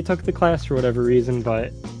mandatory that you took the class for whatever reason,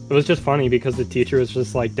 but it was just funny because the teacher was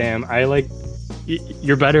just like, damn,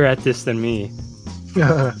 you're better at this than me.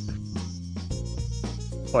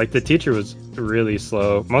 Like the teacher was really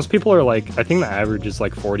slow. Most people are like, I think the average is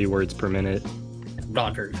like 40 words per minute.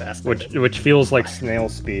 Not very fast. Which feels like snail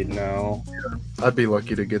speed now. Yeah, I'd be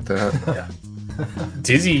lucky to get that. Yeah.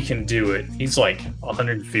 Dizzy can do it. He's like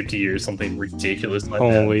 150 or something ridiculous like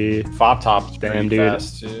Holy that. Fop Top's damn, pretty dude.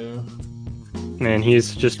 fast too. Man,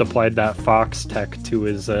 he's just applied that Fox tech to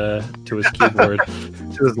his keyboard.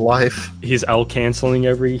 To his life. He's L canceling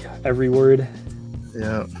every word.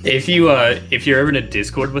 Yeah. If you're ever in a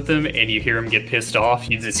Discord with him and you hear him get pissed off,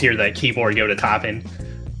 you just hear that keyboard go to typing.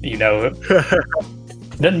 You know,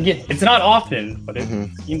 it's not often, but you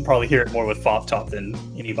can probably hear it more with Fop Top than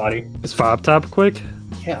anybody. Is Fop Top quick?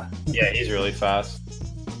 Yeah, he's really fast.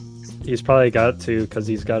 He's probably got to because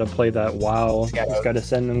he's got to play that WoW. He's got to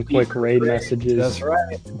send them quick raid messages. That's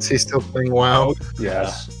right. Is he still playing WoW?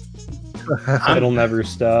 Yes. It'll never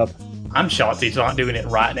stop. I'm shocked he's not doing it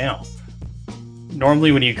right now.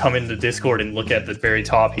 Normally, when you come into Discord and look at the very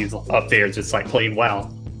top, he's up there just like playing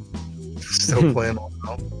WoW. Still playing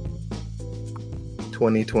WoW.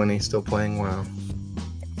 2020, still playing WoW.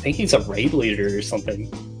 I think he's a raid leader or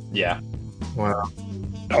something. Yeah. Wow.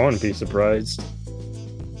 I wouldn't be surprised.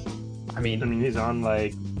 I mean, he's on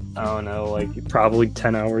like, I don't know, like probably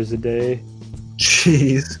 10 hours a day.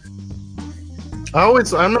 Jeez. I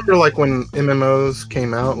remember like when MMOs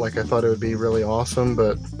came out, like I thought it would be really awesome,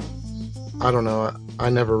 but I don't know. I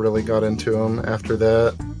never really got into them after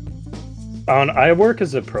that. I work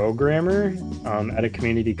as a programmer at a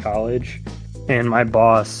community college, and my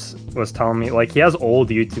boss was telling me, like, he has old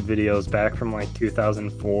YouTube videos back from like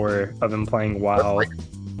 2004 of him playing WoW.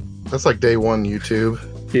 That's like day one YouTube.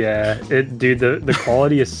 Yeah, dude, the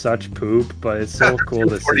quality is such poop, but it's so cool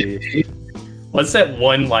to see. What's that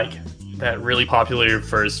one, like, that really popular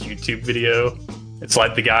first YouTube video? It's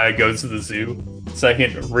like the guy goes to the zoo.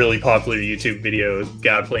 Second really popular YouTube video,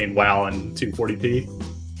 guy playing WoW in 240p.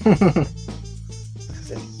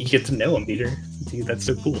 You get to know him, Peter. Dude, that's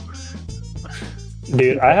so cool.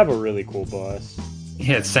 Dude, I have a really cool boss.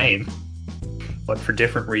 Yeah, same. But for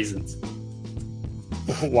different reasons.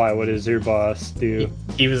 Why? What does your boss do?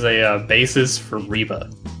 He was a bassist for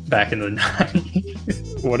Reba back in the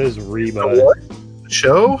 90s. What is Reba? What?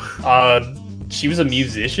 Show? She was a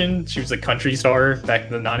musician. She was a country star back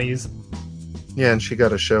in the 90s. Yeah, and she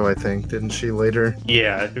got a show, I think, didn't she, later?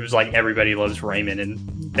 Yeah, it was like Everybody Loves Raymond and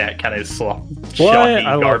that kind of What? shocking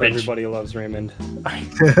I love garbage. Everybody Loves Raymond.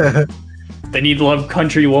 They need to love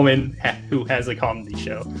Country Woman who has a comedy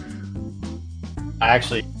show. I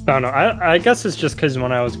actually, I don't know. I guess it's just because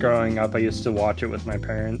when I was growing up, I used to watch it with my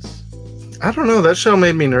parents. I don't know. That show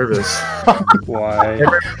made me nervous. Why?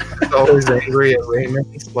 Everybody's always angry at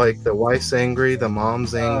Raymond. Like, the wife's angry, the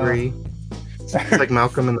mom's angry. It's like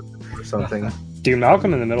Malcolm in the Middle or something. Dude,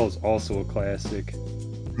 Malcolm in the Middle is also a classic.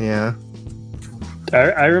 Yeah.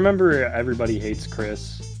 I remember Everybody Hates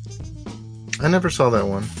Chris. I never saw that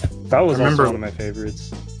one. That was I remember- also one of my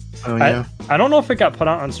favorites. Oh, yeah. I don't know if it got put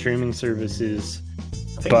out on streaming services,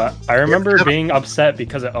 but I remember being upset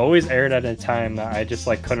because it always aired at a time that I just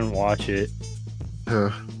like couldn't watch it.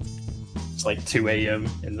 Ugh. It's like 2 a.m.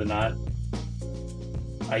 in the night.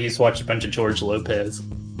 I used to watch a bunch of George Lopez.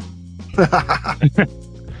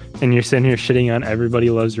 And you're sitting here shitting on Everybody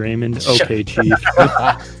Loves Raymond. Okay, Chief.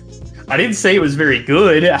 I didn't say it was very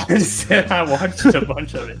good. I just said I watched a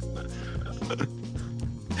bunch of it.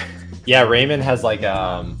 yeah, Raymond has like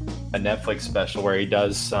a Netflix special where he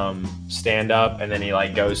does some stand up and then he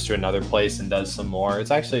like goes to another place and does some more.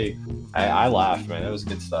 It's actually, I laughed, man. It was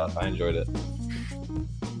good stuff. I enjoyed it.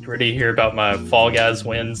 Ready to hear about my Fall Guys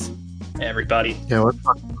wins? Everybody. Yeah, let's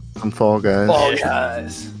talk about some Fall Guys. Fall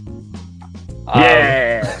Guys.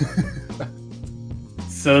 Yeah.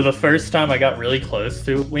 So the first time I got really close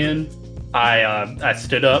to win, I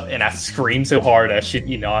stood up and I screamed so hard I shit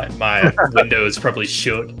you not, my windows probably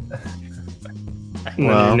shook. And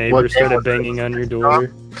Wow. then your neighbor What- started banging on your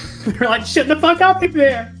door. They're like, shut the fuck up in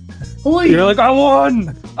there! Please! You're like, I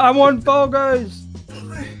won! I won Fall Guys!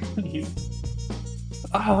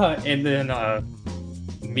 And then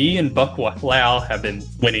me and Buck Lau have been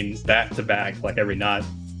winning back to back like every night.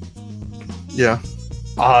 Yeah,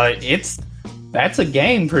 That's a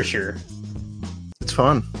game for sure. it's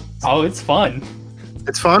fun. Oh, it's fun.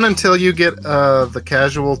 It's fun until you get the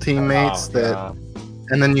casual teammates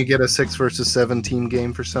and then you get a 6 versus 7 team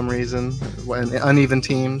game for some reason, and uneven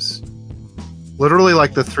teams. Literally,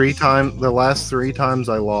 like the last 3 times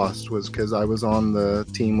I lost was because I was on the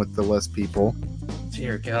team with the less people.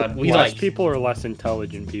 Dear God, we Less like people or less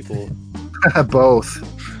intelligent people? Both.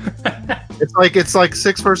 It's like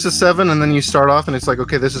 6 versus 7, and then you start off and it's like,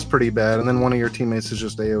 okay, this is pretty bad, and then one of your teammates is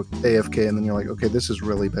just AFK, and then you're like, okay, this is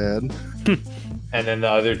really bad. And then the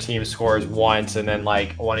other team scores once, and then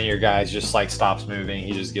like one of your guys just like stops moving.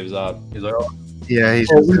 He just gives up. He's like, oh, Yeah, he's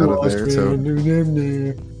just out of there. So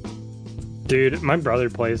Dude, my brother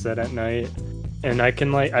plays that at night, and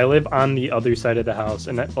I live on the other side of the house,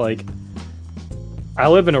 and I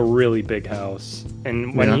live in a really big house,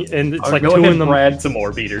 and it's like 2 in the Brad some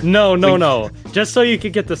more, Peter. No. Just so you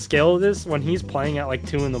could get the scale of this, when he's playing at like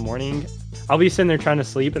 2 in the morning, I'll be sitting there trying to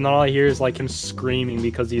sleep, and then all I hear is like him screaming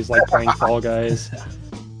because he's like playing Fall Guys.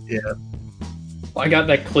 yeah, I got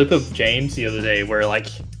that clip of James the other day where like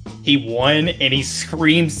he won and he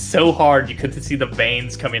screamed so hard you could see the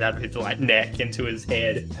veins coming out of his like neck into his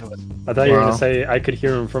head. I thought you were gonna say I could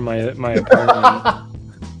hear him from my apartment.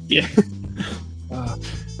 Yeah.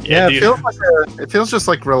 yeah. Dude. It feels just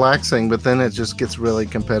like relaxing, but then it just gets really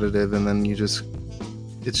competitive, and then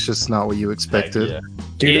it's just not what you expected. yeah.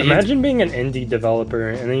 Dude, imagine being an indie developer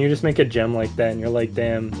and then you just make a gem like that and you're like,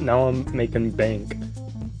 damn, now I'm making bank.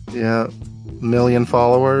 Yeah, 1 million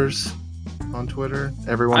followers on Twitter.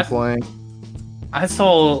 Everyone playing. I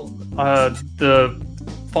saw the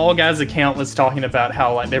Fall Guys account was talking about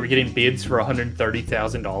how like they were getting bids for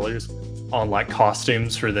 $130,000 on like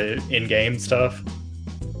costumes for the in-game stuff.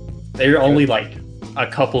 They're only like a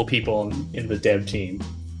couple people in the dev team.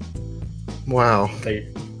 Wow,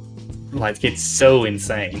 It's so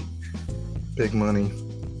insane. big money.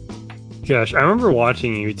 Gosh, I remember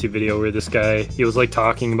watching a YouTube video where this guy, he was like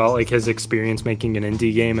talking about like his experience making an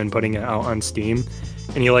indie game and putting it out on Steam,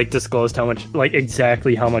 and he like disclosed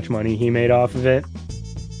exactly how much money he made off of it.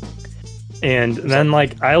 And then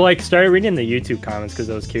like I started reading the YouTube comments because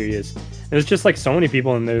I was curious. It was just like so many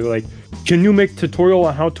people, and they were like, "Can you make tutorial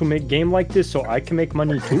on how to make game like this so I can make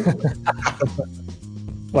money too?"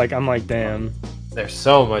 I'm like, damn. There's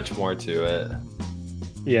so much more to it.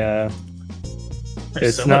 Yeah. There's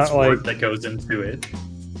It's so not much work like- that goes into it.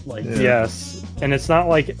 Like Yeah. Yes, and it's not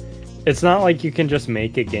like you can just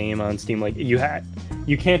make a game on Steam. Like you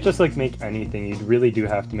can't just like make anything. You really do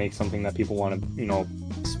have to make something that people want to,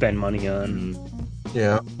 spend money on.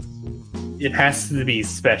 Yeah, it has to be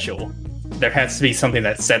special. There has to be something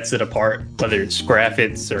that sets it apart, whether it's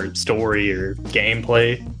graphics or story or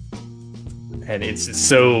gameplay. And it's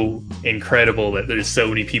so incredible that there's so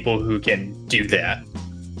many people who can do that.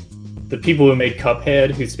 the people who made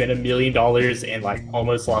Cuphead, who spent $1 million and like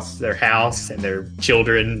almost lost their house and their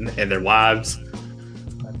children and their wives.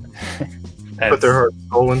 Put their heart and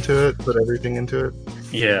soul into it, put everything into it.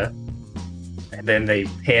 Yeah. And then they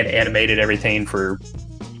hand animated everything for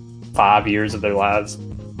 5 years of their lives.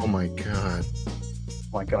 Oh my god. Oh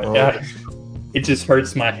my god. Oh. Yeah. It just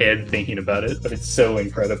hurts my head thinking about it, but it's so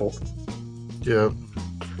incredible. Yep.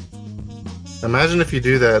 Imagine if you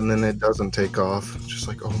do that and then it doesn't take off. It's just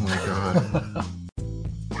like, oh my god.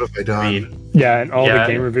 What have I done? Yeah, and all the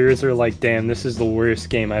game reviewers are like, damn, this is the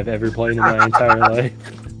worst game I've ever played in my entire life.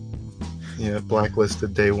 Yeah,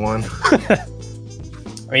 blacklisted day one. I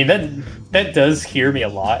mean, that does scare me a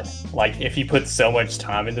lot. Like, if you put so much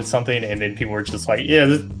time into something and then people are just like,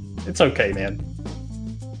 yeah, it's okay, man.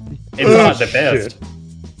 It's not the best.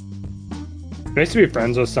 I used to be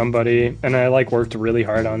friends with somebody, and I like worked really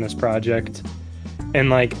hard on this project, and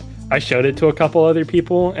like I showed it to a couple other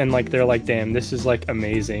people, and like they're like, damn, this is like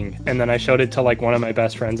amazing. And then I showed it to like one of my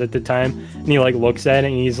best friends at the time, and he like looks at it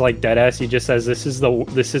and he's like dead ass, he just says, this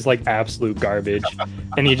is like absolute garbage.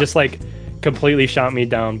 And he just like completely shot me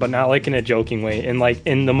down, but not like in a joking way, in like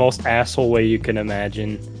in the most asshole way you can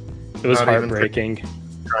imagine. It was heartbreaking.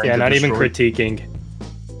 Yeah, not even critiquing.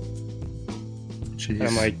 Jeez.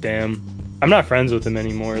 I'm like, damn. I'm not friends with him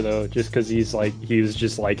anymore though, just because he was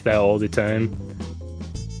just like that all the time.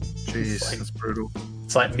 Jeez, that's brutal.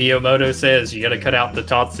 It's like Miyamoto says, you gotta cut out the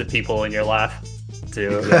toxic people in your life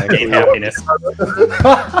to gain happiness.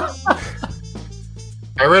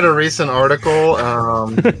 I read a recent article.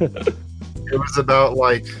 It was about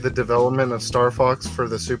like the development of Star Fox for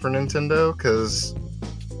the Super Nintendo, because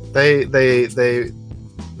they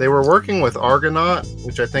were working with Argonaut,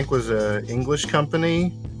 which I think was an English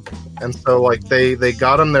company. And so, like, they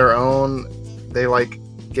got them their own. They like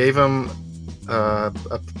gave them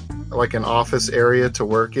like an office area to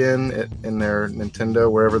work in their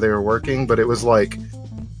Nintendo, wherever they were working. But it was like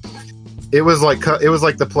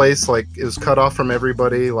the place, like, it was cut off from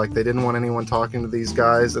everybody. Like, they didn't want anyone talking to these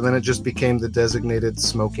guys. And then it just became the designated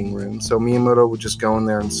smoking room. So Miyamoto would just go in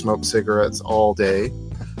there and smoke cigarettes all day,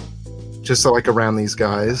 just so, like, around these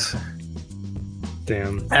guys.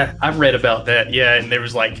 Damn. I've read about that, yeah, and there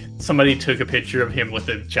was like somebody took a picture of him with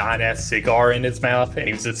a giant ass cigar in his mouth, and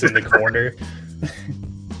he was just in the corner.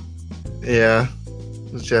 Yeah,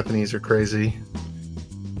 the Japanese are crazy.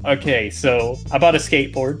 Okay, so I bought a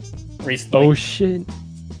skateboard recently. Oh shit!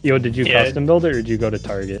 Yo, did you custom build it or did you go to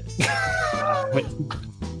Target?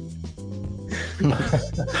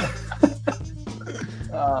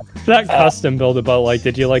 Not custom build it, but like,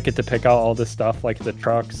 did you like get to pick out all the stuff, like the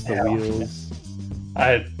trucks, the wheels?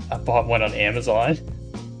 I bought one on Amazon.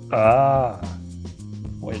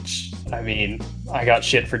 Which, I mean, I got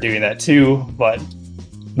shit for doing that too, but...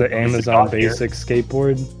 The Amazon Basic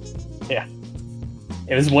skateboard? Yeah.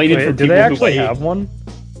 It was waiting for people do they actually have one?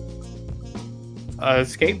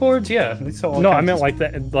 Skateboards? Yeah. No, I meant like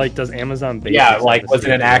that. Like, does Amazon Basic... Yeah, like, was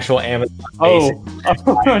it an actual Amazon Basic?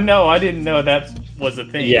 Oh, no, I didn't know that was a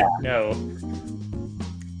thing. Yeah. No.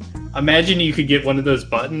 Imagine you could get one of those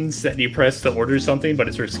buttons that you press to order something, but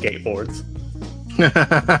it's for skateboards.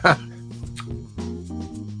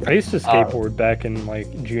 I used to skateboard back in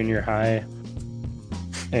like junior high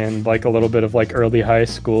and like a little bit of like early high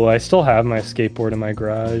school. I still have my skateboard in my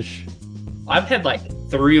garage. I've had like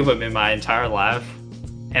 3 of them in my entire life.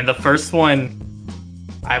 And the first one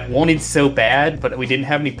I wanted so bad, but we didn't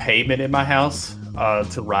have any pavement in my house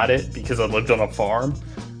to ride it because I lived on a farm.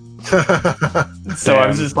 So I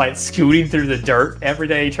was just like scooting through the dirt every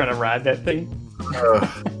day trying to ride that thing.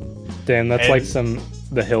 Damn, that's like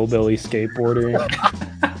the hillbilly skateboarder.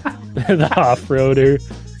 The off-roader.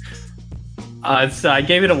 So I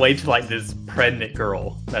gave it away to like this pregnant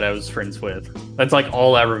girl that I was friends with. That's like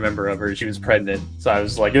all I remember of her. She was pregnant. So I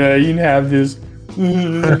was like, you can have this.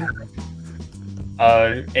 And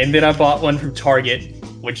then I bought one from Target,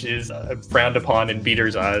 which is frowned upon in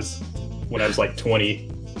beater's eyes, when I was like 20.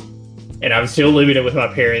 And I was still living it with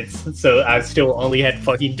my parents, so I still only had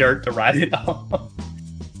fucking dirt to ride it on.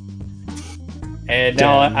 And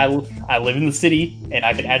now I live in the city, and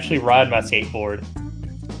I can actually ride my skateboard.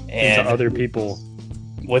 And to other people.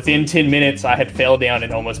 Within 10 minutes, I had fell down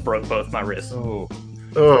and almost broke both my wrists. Oh.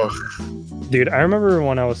 Ugh. Dude, I remember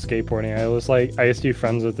when I was skateboarding, I used to be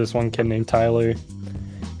friends with this one kid named Tyler.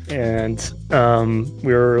 And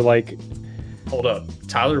we were like... Hold up.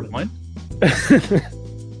 Tyler won?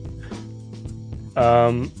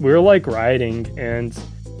 We were like riding, and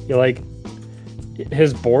he like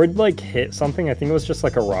his board like hit something. I think it was just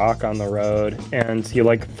like a rock on the road, and he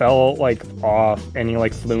like fell like off, and he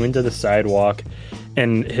like flew into the sidewalk.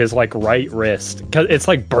 in his like right wrist, because it's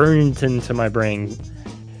like burned into my brain.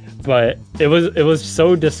 But it was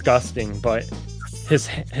so disgusting. But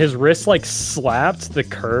his wrist like slapped the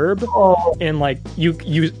curb, and like you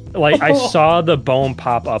like I saw the bone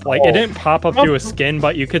pop up. Like it didn't pop up through his skin,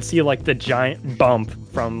 but you could see like the giant bump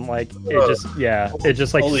from like it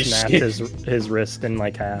just like Holy snapped shit. his wrist in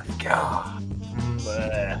like half. God.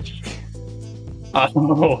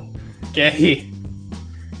 Oh, okay.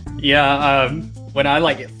 Yeah, when I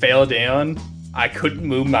like fell down, I couldn't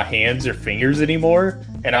move my hands or fingers anymore,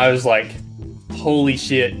 and I was like, holy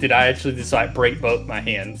shit, did I actually just like break both my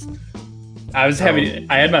hands? I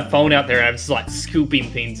had my phone out there and I was like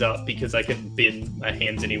scooping things up because I couldn't bend my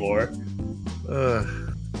hands anymore. So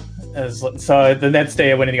the next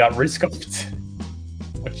day I went and got wrist sculpted.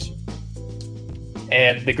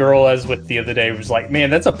 And the girl I was with the other day was like, man,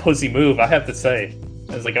 that's a pussy move, I have to say.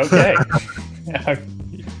 I was like, okay.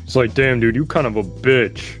 It's like, damn, dude, you kind of a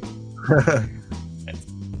bitch.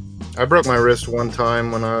 I broke my wrist one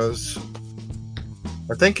time when I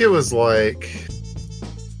think it was like,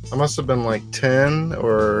 I must have been like 10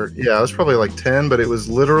 or, yeah, I was probably like 10, but it was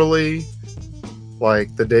literally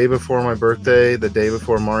like the day before my birthday, the day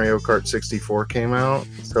before Mario Kart 64 came out.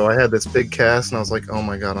 So I had this big cast and I was like, oh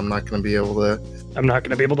my God, I'm not going to be able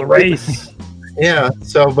to race. Yeah.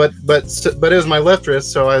 So, but it was my left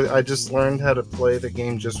wrist. So I just learned how to play the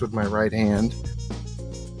game just with my right hand.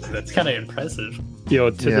 That's kind of impressive. Yo,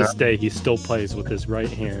 to this day, he still plays with his right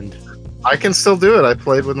hand. I can still do it. I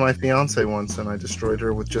played with my fiance once and I destroyed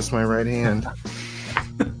her with just my right hand.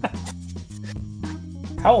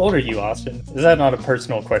 How old are you, Austin? Is that not a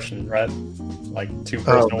personal question, right? Like too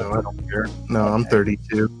personal? No, I don't care. No, I'm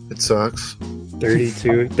 32. It sucks.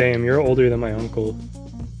 32. Damn, you're older than my uncle.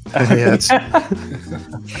 Yeah,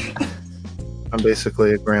 I'm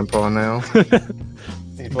basically a grandpa now.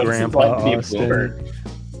 Grandpa Austin.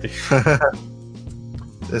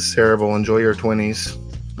 It's terrible. Enjoy your 20s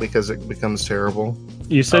because it becomes terrible.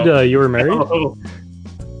 You said you were married?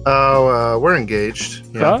 Oh, we're engaged.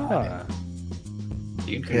 Yeah. Ah.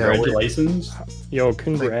 Dude, congratulations. Yo,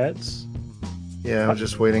 congrats. Yeah, I'm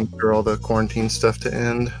just waiting for all the quarantine stuff to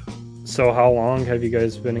end. So how long have you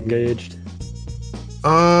guys been engaged?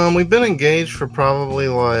 We've been engaged for probably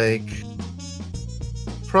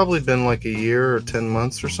been like a year or 10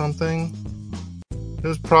 months or something. It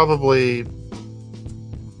was probably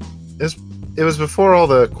it was before all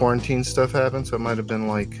the quarantine stuff happened, so it might have been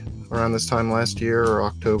like around this time last year or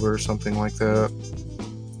October or something like that.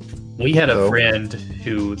 We had a friend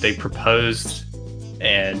who they proposed,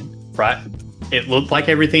 and it looked like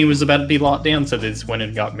everything was about to be locked down, so they just went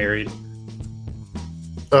and got married.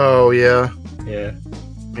 Oh yeah. Yeah.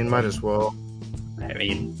 I mean, might as well. I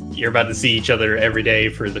mean, you're about to see each other every day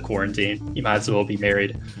for the quarantine. You might as well be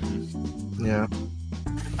married. Yeah.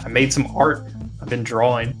 I made some art. I've been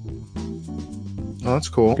drawing. Oh, that's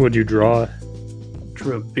cool. What'd you draw?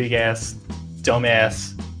 Drew a big ass, dumb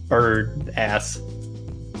ass, bird ass.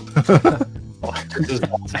 That's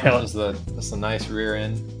a nice rear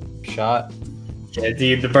end shot. Yeah,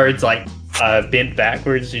 dude, the bird's like bent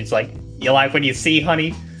backwards. She's like, "You like what you see,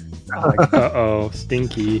 honey?" Like, uh-oh,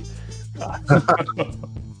 stinky.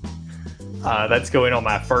 That's going on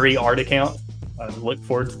my furry art account. Look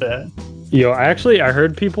forward to that. Yo, actually, I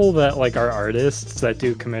heard people that like are artists that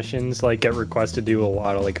do commissions like get requests to do a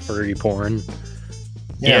lot of like furry porn.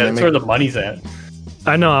 Yeah, that's where the money's at.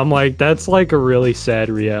 I know. I'm like, that's like a really sad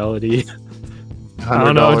reality. I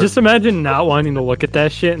don't know. Just imagine not wanting to look at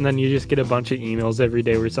that shit, and then you just get a bunch of emails every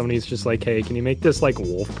day where somebody's just like, "Hey, can you make this like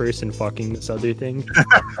wolf person fucking this other thing?"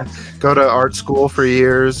 Go to art school for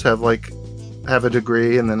years, have a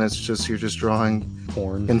degree, and then you're just drawing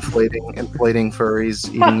porn, inflating furries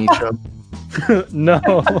eating each other.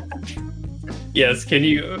 No. Yes,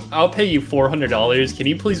 I'll pay you $400. Can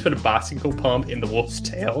you please put a bicycle pump in the wolf's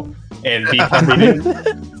tail and be completed?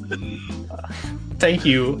 Thank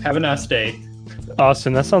you. Have a nice day.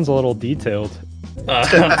 Austin, that sounds a little detailed.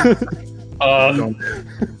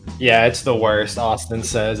 Yeah, it's the worst, Austin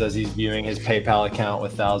says as he's viewing his PayPal account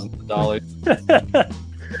with thousands of dollars.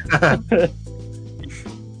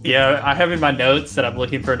 Yeah, I have in my notes that I'm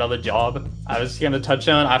looking for another job. I was going to touch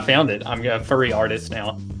on, I found it. I'm a furry artist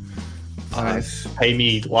now. Nice. Pay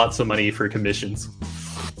me lots of money for commissions.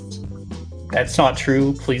 That's not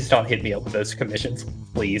true. Please don't hit me up with those commissions.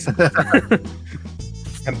 Please.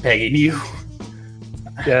 I'm begging you.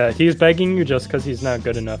 Yeah, he's begging you just because he's not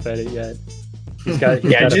good enough at it yet. He's got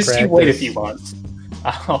just you wait a few months.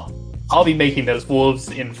 I'll be making those wolves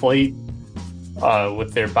inflate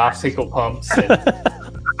with their bicycle pumps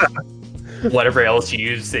and whatever else you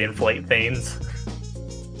use to inflate things.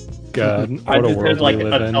 God, I what a just world had like we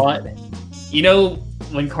live a in. thought. You know,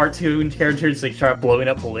 when cartoon characters like start blowing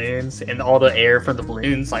up balloons and all the air from the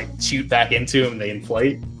balloons like shoot back into them, and they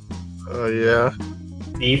inflate. Oh yeah.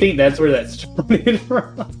 Do you think that's where that started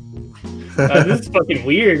from? This is fucking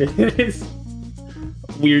weird. It is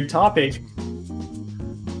a weird topic.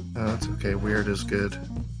 That's okay. Weird is good.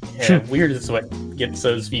 Yeah, weird is what gets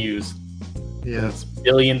those views. Yeah. It's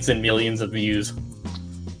millions and millions of views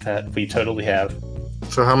that we totally have.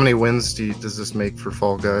 So how many wins does this make for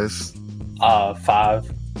Fall Guys?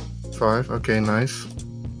 5. 5? Okay, nice.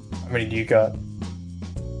 How many do you got?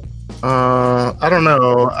 I don't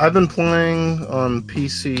know. I've been playing on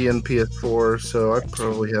PC and PS4, so I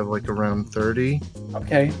probably have like around 30.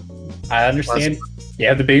 Okay, I understand. You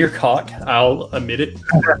have the bigger cock. I'll admit it.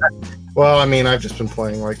 Well, I mean, I've just been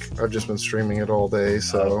playing I've just been streaming it all day,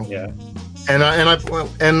 so yeah. And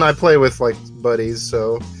I play with like buddies,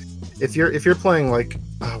 so if you're playing like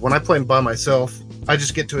when I play by myself, I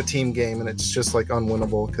just get to a team game and it's just like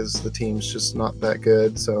unwinnable because the team's just not that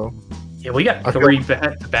good. So Yeah, we got 3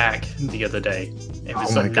 back to back the other day. It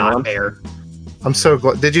was a nightmare. I'm so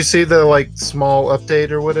glad. Did you see the like small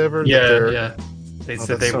update or whatever? Yeah. They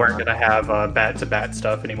said they so weren't going to have bat-to-bat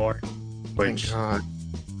stuff anymore. Thank God.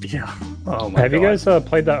 Yeah. Oh my Have God. you guys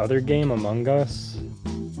played that other game, Among Us?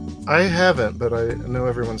 I haven't, but I know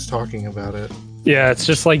everyone's talking about it. Yeah, it's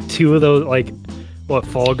just like two of those, like, what,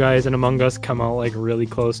 Fall Guys and Among Us come out like really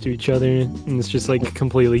close to each other, and it's just like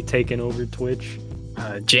completely taken over Twitch.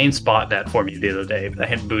 James bought that for me the other day, but I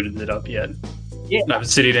hadn't booted it up yet. Yeah. I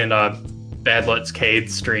was sitting in Bad Let's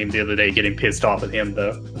Cade's stream the other day getting pissed off at him,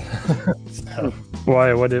 though. So,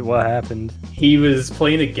 Why? What happened? he was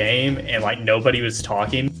playing a game, and like nobody was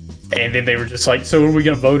talking, and then they were just like, so are we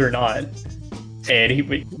going to vote or not? And he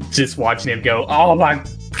was just watching him go, oh my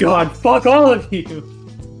God, fuck all of you.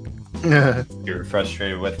 You were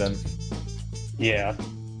frustrated with him. Yeah.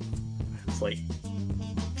 It's like,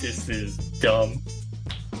 this is dumb.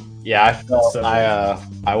 Yeah, I felt So-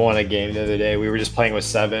 I won a game the other day. We were just playing with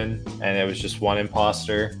 7, and it was just one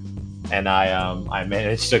imposter, and I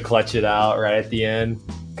managed to clutch it out right at the end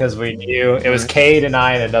because we knew it was Cade and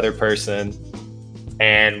I and another person,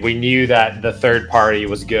 and we knew that the third party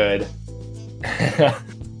was good.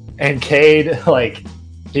 And Cade, like,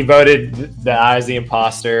 he voted that I was the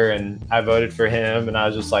imposter, and I voted for him, and I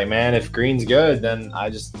was just like, man, if Green's good, then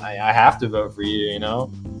I have to vote for you, you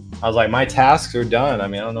know? I was like, my tasks are done. I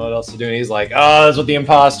mean, I don't know what else to do. And he's like, oh, that's what the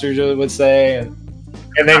imposters would say.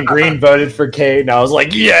 And then Green voted for Cade, and I was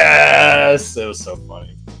like, yes! It was so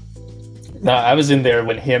funny. No, I was in there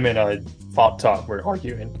when him and Fop Talk were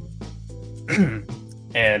arguing.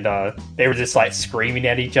 And they were just like screaming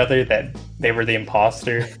at each other that they were the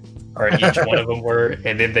imposter, or each one of them were.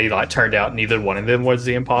 And then they like turned out neither one of them was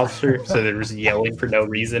the imposter. So they were just yelling for no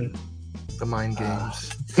reason. The mind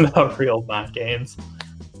games. No real mind games.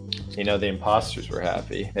 You know, the imposters were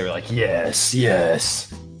happy. They were like, yes,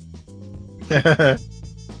 yes.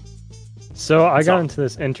 So I got into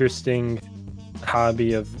this interesting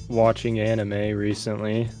hobby of watching anime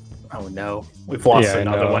recently. Oh no, we've lost Yeah, I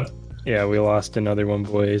another know. one. Yeah, we lost another one,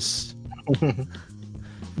 boys.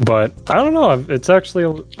 But I don't know. It's actually,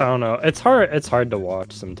 I don't know. It's hard to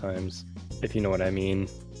watch sometimes, if you know what I mean.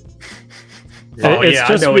 Oh It's yeah, I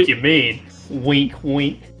just know what you mean. Wink,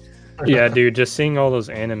 wink. Yeah, dude, just seeing all those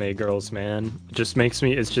anime girls, man, just makes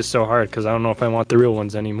me. It's just so hard because I don't know if I want the real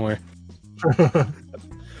ones anymore.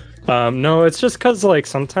 No, it's just because like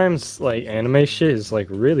sometimes like anime shit is like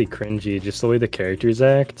really cringy, just the way the characters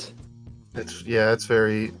act. It's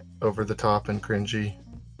very over the top and cringy.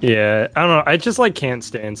 Yeah, I don't know. I just like can't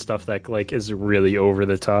stand stuff that like is really over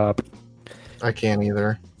the top. I can't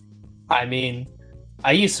either. I mean,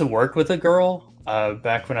 I used to work with a girl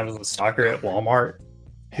back when I was a stalker at Walmart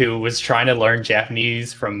who was trying to learn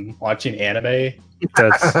Japanese from watching anime.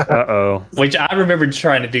 That's uh-oh. Which I remember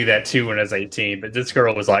trying to do that too when I was 18, but this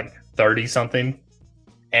girl was like 30 something.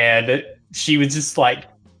 And she was just like,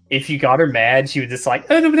 if you got her mad, she was just like,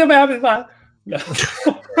 God,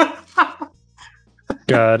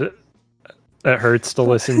 that hurts to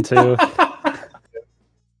listen to.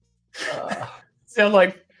 Sound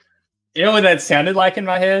like, you know what that sounded like in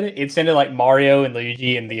my head? It sounded like Mario and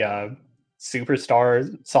Luigi in the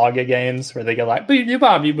Superstar Saga games where they go like, boo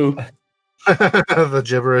boo boo. The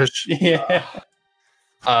gibberish. Yeah.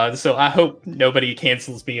 So I hope nobody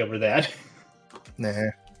cancels me over that. Nah.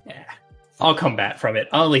 Yeah. I'll come back from it.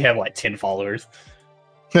 I only have like 10 followers.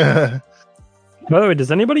 By the way,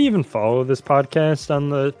 does anybody even follow this podcast on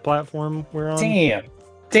the platform we're on?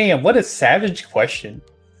 Damn, what a savage question.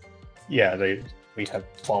 Yeah, we have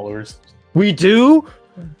followers. We do?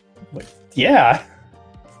 Yeah.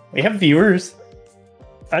 We have viewers.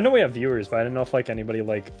 I know we have viewers, but I don't know if like anybody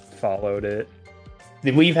like followed it.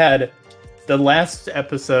 We've had the last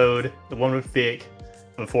episode, the one with Vic,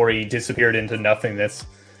 before he disappeared into nothingness.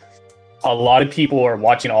 A lot of people are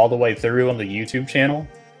watching all the way through on the YouTube channel,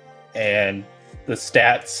 and the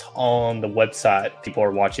stats on the website, people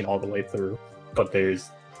are watching all the way through, but there's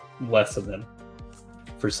less of them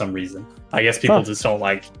for some reason. I guess people just don't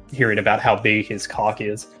like hearing about how big his cock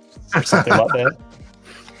is or something like that.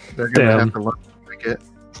 They're gonna have to learn to like it.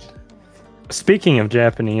 Speaking of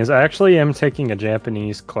Japanese, I actually am taking a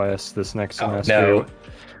Japanese class this next semester. No.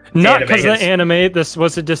 Not because of anime. This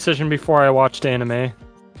was a decision before I watched anime.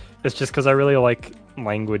 It's just because I really like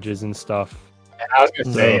languages and stuff. I was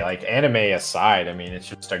gonna say, like, anime aside, I mean, it's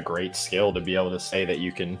just a great skill to be able to say that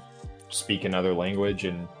you can speak another language,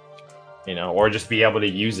 and or just be able to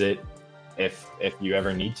use it if you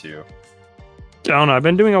ever need to. I don't know. I've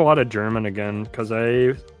been doing a lot of German again because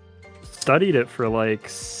I studied it for like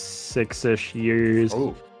 6-ish years,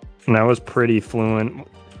 and I was pretty fluent.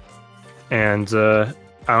 And I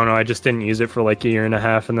don't know. I just didn't use it for like a year and a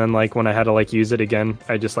half, and then like when I had to like use it again,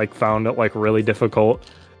 I just like found it like really difficult.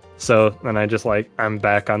 So then I just like I'm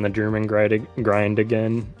back on the German grind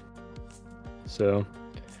again. So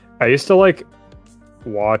I used to like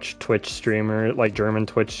watch German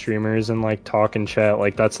Twitch streamers and like talk and chat.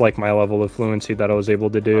 Like that's like my level of fluency that I was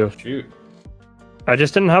able to do. Oh, shoot. I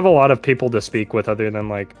just didn't have a lot of people to speak with other than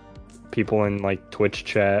like people in like Twitch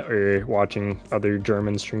chat or watching other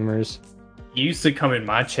German streamers. You used to come in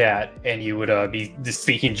my chat and you would be just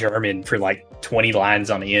speaking German for like 20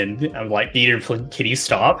 lines on the end. I'm like, Peter, can you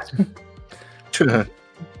stop?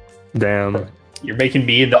 Damn. You're making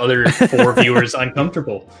me and the other 4 viewers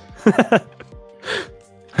uncomfortable.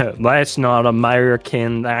 That's not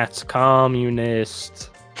American, that's communist.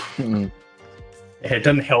 It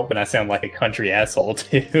doesn't help when I sound like a country asshole,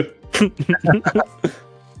 too.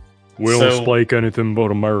 We don't speak anything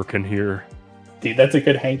but American here. Dude, that's a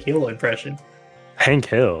good Hank Hill impression. Hank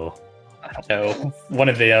Hill? I don't know. One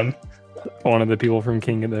of them. One of the people from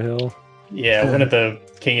King of the Hill? Yeah, one of the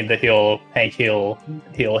King of the Hill, Hank Hill,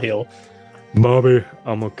 Hill. Bobby,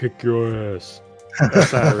 I'm gonna kick your ass.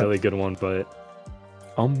 That's not a really good one, but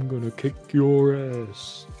I'm gonna kick your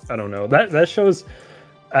ass. I don't know. That shows...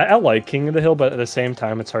 I like King of the Hill, but at the same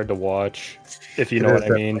time, it's hard to watch, if you know what I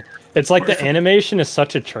mean. It's like the animation is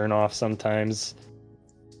such a turn-off sometimes.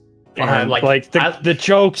 And like the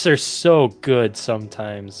jokes are so good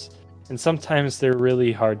sometimes, and sometimes they're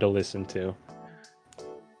really hard to listen to.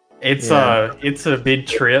 It's a big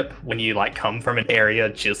trip when you like come from an area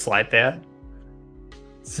just like that.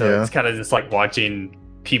 So it's kind of just like watching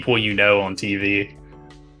people on TV.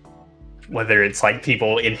 Whether it's like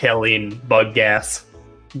people inhaling bug gas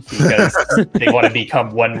because they want to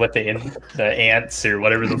become one with the ants or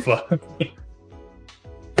whatever the fuck.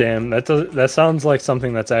 Damn, that sounds like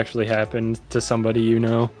something that's actually happened to somebody you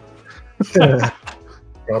know.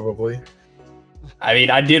 Probably. I mean,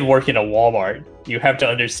 I did work in a Walmart. You have to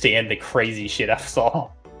understand the crazy shit I saw.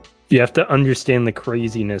 You have to understand the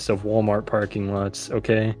craziness of Walmart parking lots,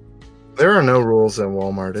 okay? There are no rules at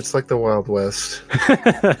Walmart. It's like the Wild West.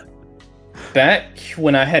 Back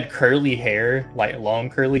when I had curly hair, like long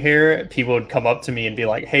curly hair, people would come up to me and be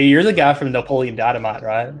like, "Hey, you're the guy from Napoleon Dynamite,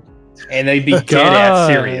 right?" And they'd be dead ass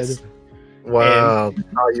serious. Wow,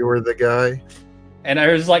 you were the guy. And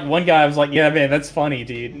I was like, one guy was like, "Yeah, man, that's funny,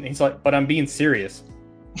 dude." And he's like, "But I'm being serious."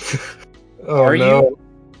 Are you?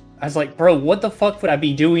 I was like, "Bro, what the fuck would I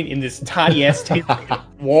be doing in this tiny ass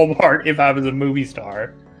Walmart if I was a movie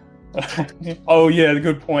star?" Oh yeah,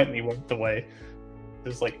 good point. And he walked away. It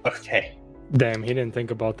was like, okay. Damn, he didn't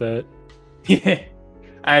think about that. Yeah,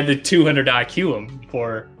 I had to 200 IQ him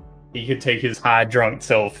before he could take his high drunk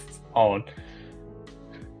self on.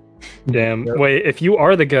 Damn. Yep. Wait, if you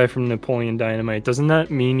are the guy from Napoleon Dynamite, doesn't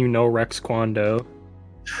that mean you know Rex Kwon Do?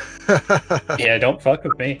 Yeah, don't fuck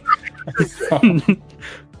with me.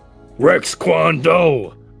 Rex Kwon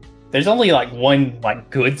Do! There's only like one like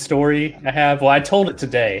good story I have. Well, I told it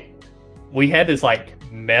today. We had this like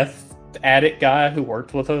meth addict guy who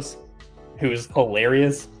worked with us, who was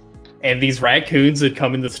hilarious. And these raccoons would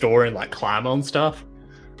come in the store and like climb on stuff.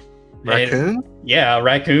 Raccoon? Yeah, a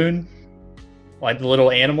raccoon. Like the little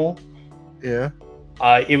animal. Yeah.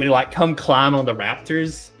 It would like come climb on the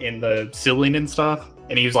raptors in the ceiling and stuff.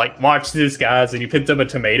 And he was like, "Watch this, guys." And he picked up a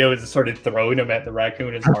tomato and started throwing them at the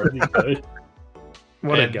raccoon as hard as he could.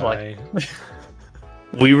 What a guy. Like,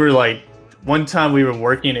 we were like, one time we were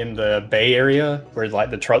working in the Bay Area where like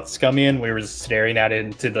the trucks come in. We were staring at it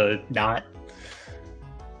into the night.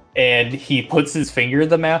 And he puts his finger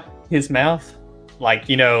in his mouth. Like,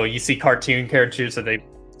 you know, you see cartoon characters that they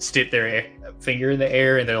stick their finger in the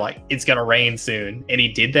air and they're like, it's gonna rain soon. And he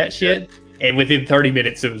did that shit, and within 30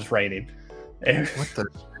 minutes it was raining. What the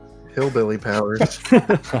hillbilly powers?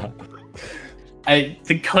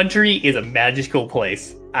 The country is a magical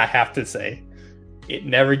place, I have to say. It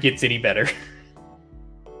never gets any better.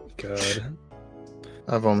 God.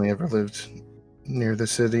 I've only ever lived near the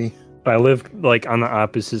city. I live like on the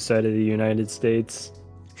opposite side of the United States.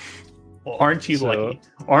 Well, aren't you lucky?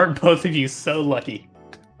 Aren't both of you so lucky?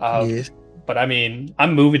 Yes. But I mean,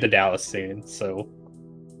 I'm moving to Dallas soon, so.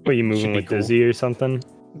 What, you moving with Dizzy or something?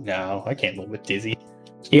 No, I can't live with Dizzy.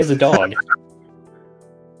 He has a dog.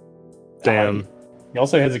 Damn. He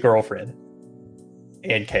also has a girlfriend.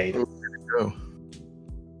 And Kate. Go.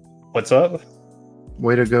 What's up?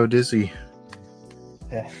 Way to go, Dizzy.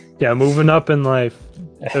 Yeah, moving up in life.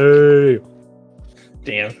 Hey.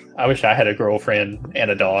 Damn, I wish I had a girlfriend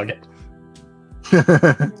and a dog.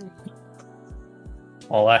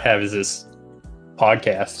 All I have is this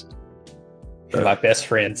podcast. And my best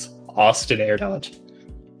friends, Austin Air Dodge.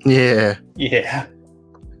 Yeah. Yeah.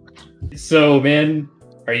 So, man,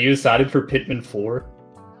 are you excited for Pikmin 4?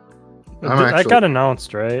 That got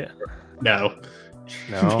announced, right? No.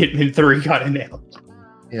 No. Pikmin 3 got announced.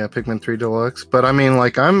 Yeah, Pikmin 3 Deluxe. But I mean,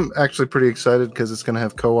 like, I'm actually pretty excited because it's going to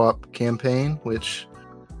have co-op campaign, which,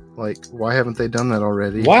 like, why haven't they done that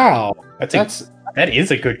already? Wow. That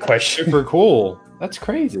is a good question. Super cool. That's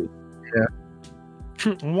crazy.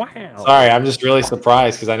 Yeah. Wow. Sorry, I'm just really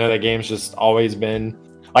surprised because I know that game's just always been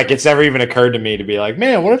like, it's never even occurred to me to be like,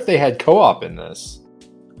 man, what if they had co-op in this?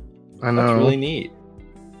 I know. That's really neat.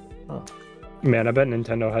 Man, I bet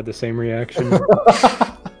Nintendo had the same reaction.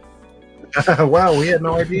 Wow, we had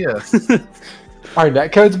no idea. Alright,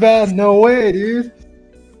 that code's bad? No way, dude.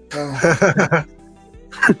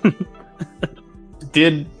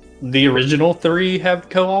 Did the original 3 have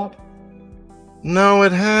co-op? No,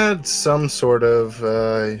 it had some sort of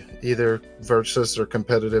either versus or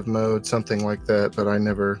competitive mode, something like that. But I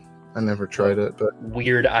never tried it. But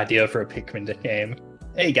Weird idea for a Pikmin game.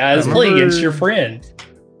 Hey guys, play against your friend.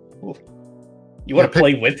 You want to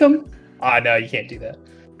play with them? No, you can't do that.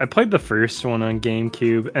 I played the first one on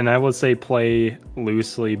GameCube, and I would say play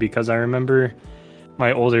loosely because I remember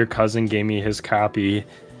my older cousin gave me his copy,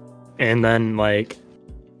 and then like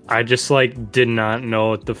I just like did not know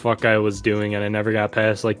what the fuck I was doing, and I never got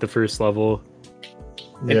past like the first level.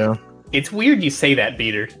 Yeah, it's weird you say that,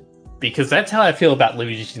 Peter, because that's how I feel about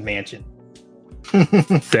Luigi's Mansion.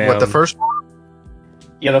 Damn. What, the first one?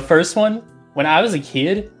 Yeah, the first one. When I was a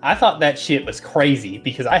kid, I thought that shit was crazy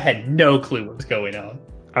because I had no clue what was going on.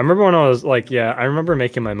 I remember when I was like, I remember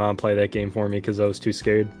making my mom play that game for me because I was too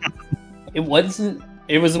scared. It wasn't.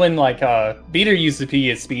 It was when like Peter used to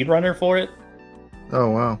be a speedrunner for it. Oh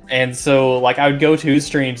wow! And so like I would go to his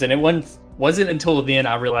streams, and it wasn't until then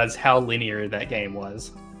I realized how linear that game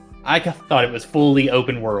was. I thought it was fully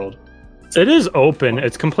open world. It is open.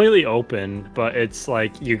 It's completely open, but it's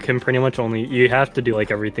like you can pretty much you have to do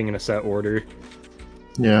like everything in a set order.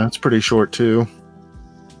 Yeah, it's pretty short too.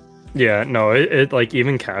 Yeah, no, it like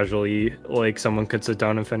even casually, like someone could sit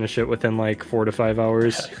down and finish it within like 4 to 5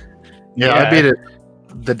 hours. Yeah, I beat it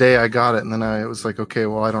the day I got it, and then it was like, okay,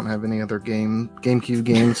 well, I don't have any other GameCube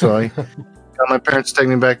game, so I got my parents to take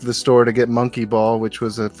me back to the store to get Monkey Ball, which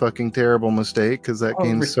was a fucking terrible mistake because that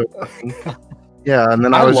game's so fucking... Yeah, and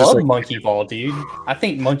then I was love just like, Monkey Ball, dude. I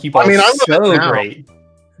think Monkey Ball is so great.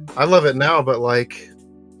 I love it now, but like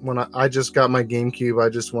when I just got my GameCube, I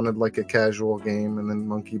just wanted like a casual game, and then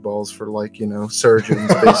Monkey Balls for like,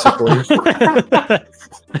 surgeons basically.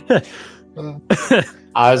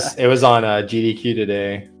 It was on GDQ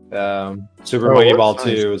today. Super Monkey Ball 2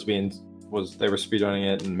 they were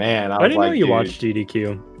speedrunning it, and man, I didn't know you watched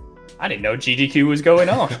GDQ. I didn't know GDQ was going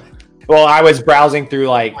on. Well, I was browsing through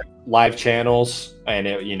like live channels, and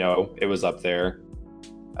it was up there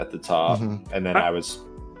at the top, and then I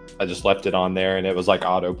just left it on there, and it was like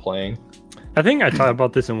auto playing. I think I talked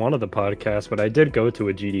about this in one of the podcasts, but I did go to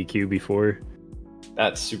a GDQ before.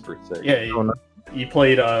 That's super sick. Yeah, you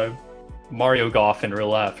played Mario Golf in real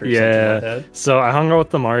life or something like that. So I hung out with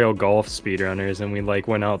the Mario Golf speedrunners, and we like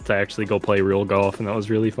went out to actually go play real golf, and that was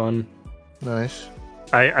really fun. Nice.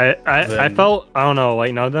 I felt, I don't know,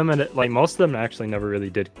 like none of them, like most of them actually never really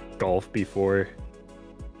did golf before.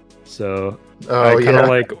 So I kind of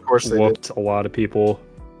like whooped a lot of people.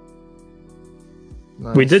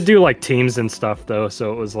 Nice. We did do like teams and stuff though,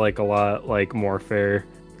 so it was like a lot like more fair.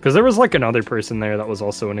 Because there was like another person there that was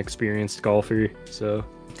also an experienced golfer. So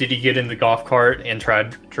did you get in the golf cart and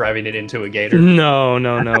tried driving it into a gator? No.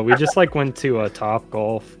 We just like went to Top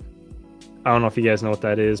Golf. I don't know if you guys know what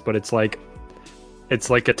that is, but it's like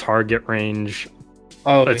a target range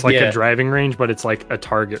Oh, it's like yeah. a driving range, but it's like a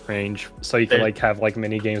target range, so you can like have like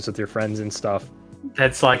mini games with your friends and stuff.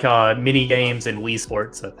 That's like mini games and Wii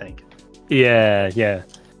Sports, I think. Yeah.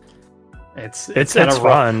 It's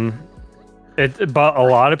fun. But a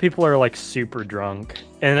lot of people are like super drunk,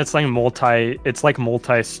 and it's like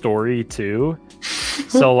multi-story too.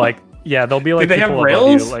 So like, yeah, there'll be like Did they people have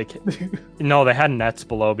rails? above you, like, no, they had nets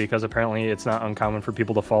below because apparently it's not uncommon for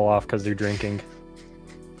people to fall off because they're drinking.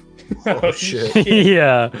 Oh shit.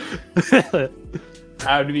 Yeah.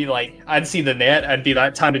 I would be like, I'd see the net, I'd be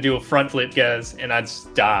like, time to do a front flip, guys, and I'd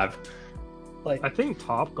just dive. Like, I think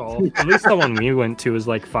Topgolf, at least the one we went to, is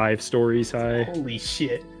like 5 stories high. holy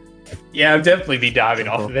shit. Yeah, I'd definitely be diving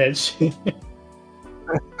off of that shit.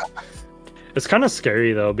 It's kind of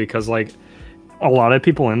scary though, because like a lot of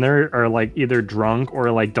people in there are like either drunk or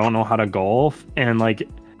like don't know how to golf, and like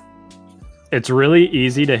it's really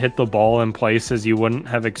easy to hit the ball in places you wouldn't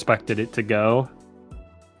have expected it to go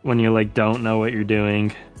when you like don't know what you're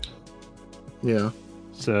doing. Yeah.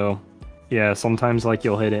 So yeah, sometimes like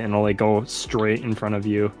you'll hit it and it'll like go straight in front of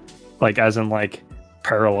you, like as in like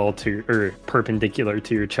parallel to or perpendicular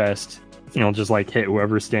to your chest. You'll just like hit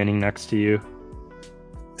whoever's standing next to you.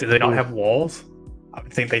 Do they not have walls? I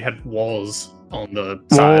would think they had walls on the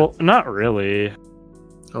side. Well, not really.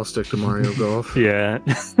 I'll stick to Mario Golf. Yeah.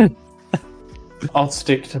 I'll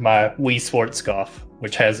stick to my Wii Sports Golf,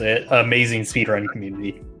 which has an amazing speedrun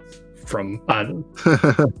community from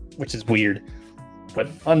which is weird, but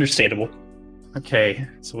understandable. Okay,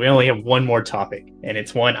 so we only have one more topic, and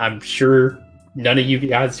it's one I'm sure none of you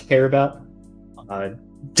guys care about.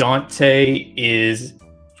 Dante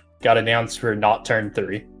got announced for Nocturne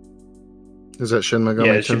 3. Is that Shin Megami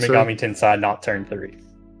Yeah, Shin Tensei? Megami Tensei Nocturne 3,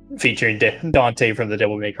 featuring Dante from the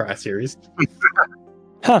Devil May Cry series.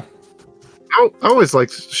 Huh. I always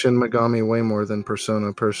liked Shin Megami way more than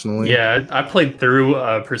Persona, personally. Yeah, I played through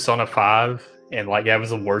Persona 5, and like that was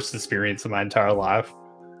the worst experience of my entire life.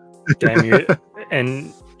 Damn you.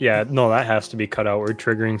 And yeah, no, that has to be cut out. We're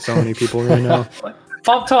triggering so many people right now.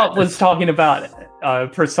 Pop Top was talking about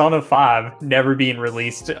Persona 5 never being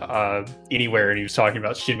released anywhere, and he was talking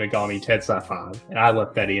about Shin Megami Tensei 5, and I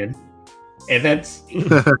left that in. And that's...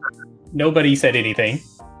 nobody said anything.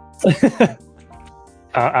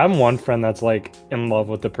 I'm one friend that's like in love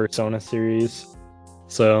with the Persona series,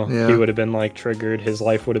 so he would have been like triggered. His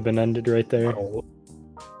life would have been ended right there.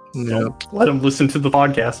 Don't let him listen to the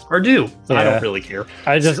podcast, or do. Yeah. I don't really care.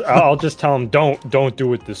 I'll just tell him don't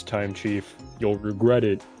do it this time, Chief. You'll regret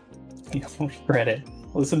it. You'll regret it.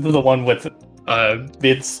 Listen to the one with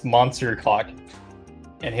Vince Monster Clock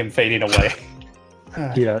and him fading away.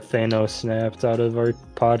 He got Thanos snapped out of our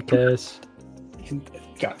podcast.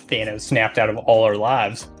 Got Thanos snapped out of all our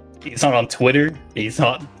lives. He's not on Twitter. He's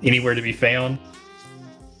not anywhere to be found.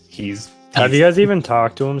 Have you guys even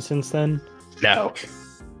talked to him since then? No.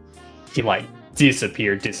 He like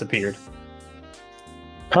disappeared.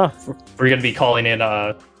 Huh. We're gonna be calling in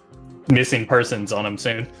missing persons on him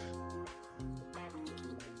soon.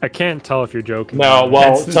 I can't tell if you're joking. No,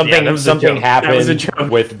 well, something that was a joke.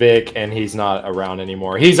 happened with Vic, and he's not around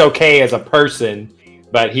anymore. He's okay as a person,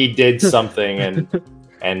 but he did something,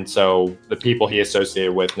 and so the people he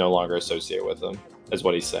associated with no longer associate with him, is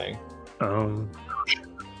what he's saying.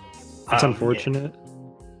 It's unfortunate. Yeah.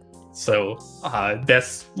 So,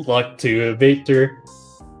 best luck to Victor.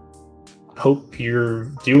 Hope you're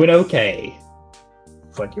doing okay.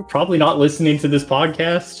 But you're probably not listening to this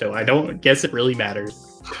podcast, so I don't guess it really matters.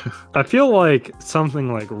 I feel like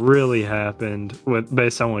something like really happened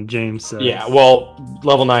based on what James said. Yeah, well,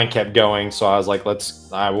 level 9 kept going, so I was like,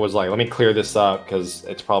 let me clear this up because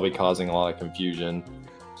it's probably causing a lot of confusion.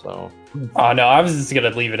 So, no, I was just gonna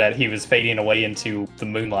leave it at he was fading away into the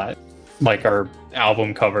moonlight, like our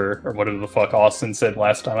album cover or whatever the fuck Austin said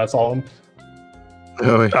last time I saw him.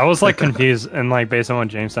 Oh, I was like confused, and like based on what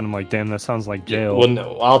James said, I'm like, damn, that sounds like jail. well,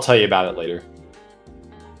 no, I'll tell you about it later.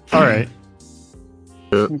 All right.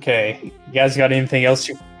 Okay, you guys got anything else?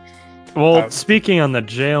 Well, speaking on the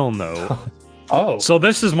jail note. Oh, So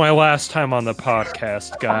this is my last time on the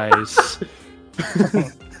podcast, guys.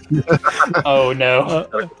 oh no.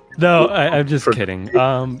 No, I'm just kidding.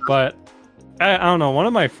 But I don't know. One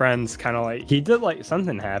of my friends kind of like he did like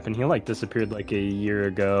something happened. He like disappeared like a year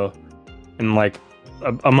ago, and like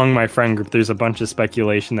among my friend group, there's a bunch of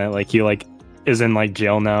speculation that like he like is in like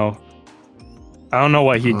jail now. I don't know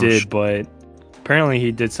what he did, but apparently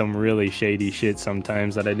he did some really shady shit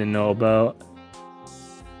sometimes that I didn't know about.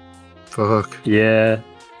 Fuck. Yeah.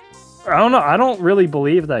 I don't know. I don't really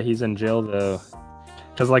believe that he's in jail though.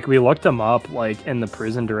 Because like we looked him up like in the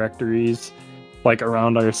prison directories like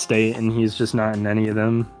around our state, and he's just not in any of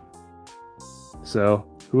them. So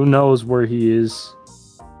who knows where he is?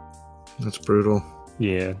 That's brutal.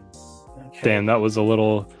 Yeah. Okay. Damn, that was a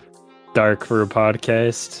little dark for a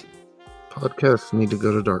podcast. Podcasts need to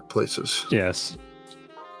go to dark places. Yes.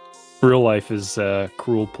 Real life is a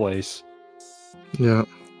cruel place. Yeah.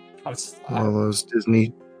 All those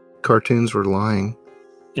Disney cartoons were lying.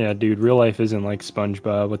 Yeah, dude, real life isn't like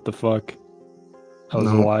SpongeBob. What the fuck? I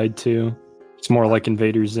was lied to. It's more like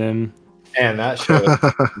Invader Zim. And that show.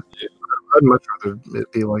 I'd much rather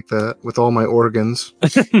it be like that with all my organs.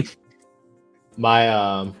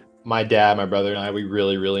 My dad, my brother, and I, we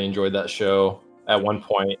really, really enjoyed that show. At one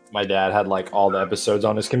point, my dad had like all the episodes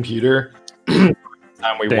on his computer.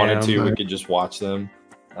 Time we wanted to, we could just watch them.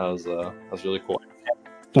 That was really cool.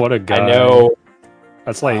 What a guy! I know.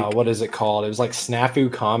 That's like what is it called? It was like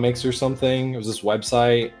Snafu Comics or something. It was this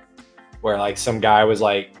website where like some guy was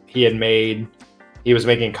like he was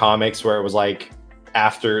making comics where it was like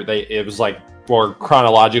it was like more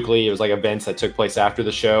chronologically, it was like events that took place after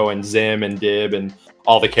the show, and Zim and Dib and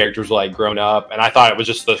all the characters were like grown up, and I thought it was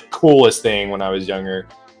just the coolest thing when I was younger.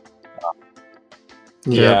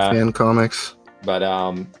 Fan comics. But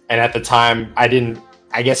and at the time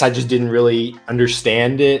I guess I just didn't really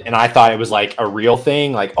understand it, and I thought it was like a real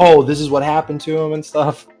thing, like, oh, this is what happened to him and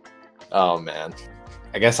stuff. Oh man,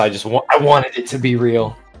 I guess I wanted it to be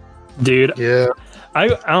real, dude. Yeah, I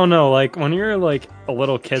don't know, like when you're like a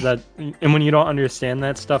little kid and when you don't understand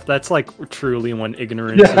that stuff, that's like truly when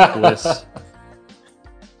ignorance is bliss.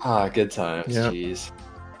 Good times. Yeah. Jeez.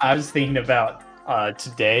 I was thinking about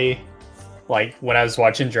today, like when I was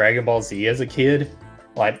watching Dragon Ball Z as a kid.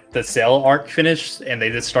 Like the Cell arc finished, and they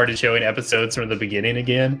just started showing episodes from the beginning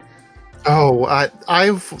again. Oh,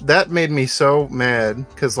 that made me so mad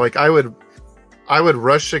because like I would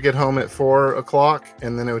rush to get home at 4:00,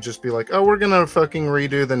 and then it would just be like, oh, we're gonna fucking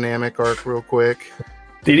redo the Namek arc real quick.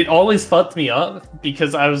 Dude, it always fucked me up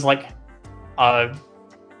because I was like,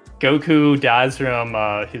 Goku dies from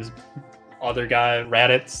his other guy,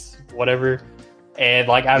 Raditz, whatever, and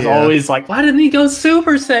like I was always like, why didn't he go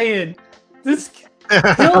Super Saiyan? This. He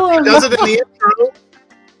does it in the intro.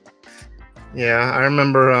 Yeah, I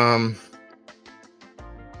remember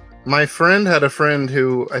my friend had a friend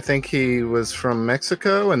who I think he was from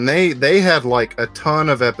Mexico, and they had like a ton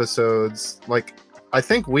of episodes. Like I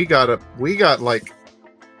think we got like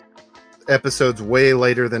episodes way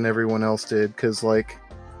later than everyone else did, because like,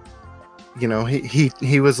 you know,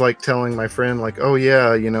 he was like telling my friend like, oh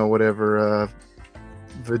yeah, you know, whatever,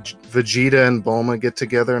 Vegeta and Bulma get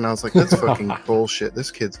together, and I was like, that's fucking bullshit.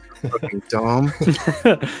 This kid's fucking dumb.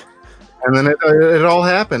 And then it all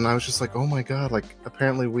happened. I was just like, oh my god, like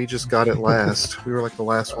apparently we just got it last. We were like the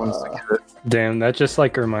last ones to get it. Damn, that just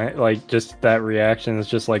like just that reaction is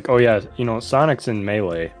just like, oh yeah, you know, Sonic's in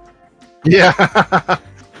Melee. Yeah.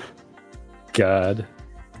 God.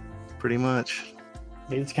 Pretty much.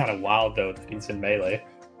 It's kind of wild though that he's in Melee.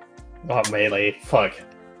 Not Melee. Fuck.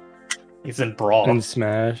 He's in Brawl. And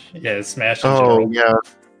Smash. Yeah, Smash. Oh yeah.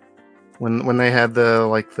 When they had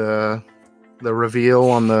the reveal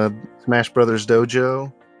on the Smash Brothers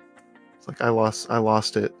dojo, it's like I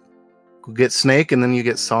lost it. You get Snake and then you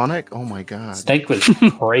get Sonic. Oh my god. Snake was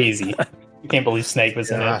crazy. I can't believe Snake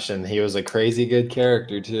was in it. And he was a crazy good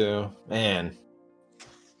character too. Man.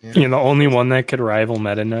 Yeah. You're the only one that could rival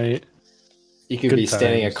Meta Knight. You could be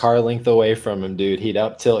standing a car length away from him, dude. He'd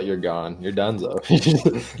up tilt, you're gone. You're donezo.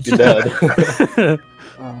 You're dead.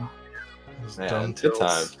 Man, good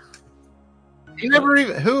time. You never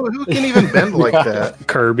even who can even bend like that?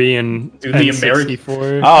 Kirby and the American.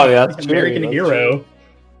 Oh yeah, that's American hero.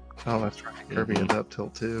 Oh, that's right. Kirby and up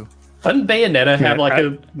tilt too. Doesn't Bayonetta have like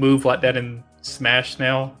a move like that in Smash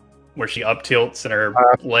now, where she up tilts and her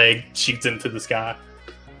leg shoots into the sky?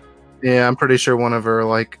 Yeah, I'm pretty sure one of her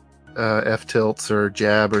like F tilts or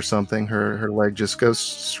jab or something, her leg just goes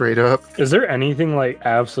straight up. Is there anything like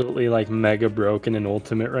absolutely like mega broken in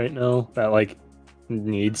Ultimate right now that like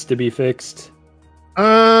needs to be fixed?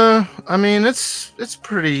 I mean it's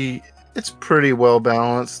pretty well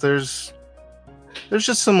balanced. There's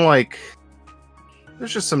just some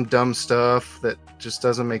dumb stuff that just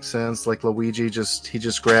doesn't make sense. Like Luigi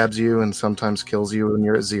just grabs you and sometimes kills you when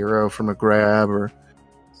you're at 0 from a grab, or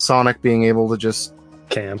Sonic being able to just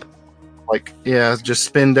camp. Like, yeah, just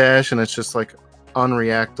spin dash and it's just like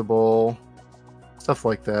unreactable. Stuff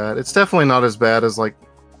like that. It's definitely not as bad as like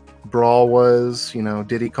Brawl was, you know,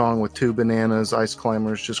 Diddy Kong with 2 bananas, ice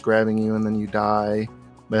climbers just grabbing you and then you die.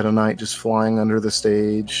 Meta Knight just flying under the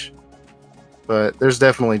stage. But there's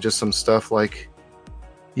definitely just some stuff like,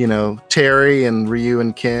 you know, Terry and Ryu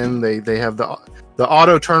and Ken, they have the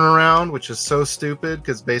auto turnaround, which is so stupid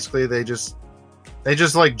because basically they just They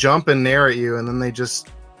just like jump and nair at you, and then they just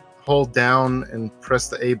hold down and press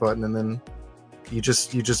the A button, and then you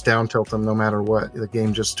just down tilt them no matter what. The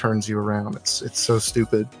game just turns you around. It's so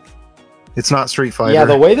stupid. It's not Street Fighter. Yeah,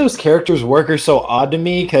 the way those characters work are so odd to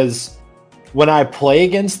me because when I play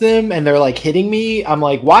against them and they're like hitting me, I'm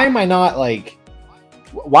like, why am I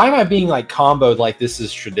being like comboed like this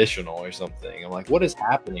is traditional or something? I'm like, what is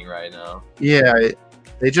happening right now? Yeah,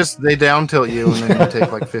 they down tilt you and then you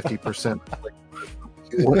take like 50%.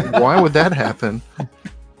 Why would that happen?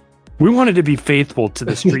 We wanted to be faithful to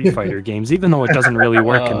the Street Fighter games, even though it doesn't really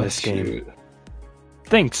work in this game.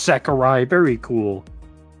 Thanks, Sakurai. Very cool.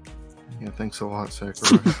 Yeah, thanks a lot,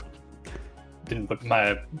 Sakurai. Didn't put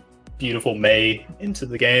my beautiful May into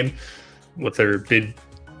the game with her big,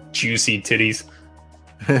 juicy titties.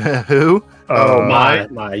 Who? Oh,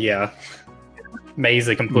 my, yeah. May's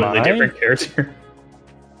a completely different character.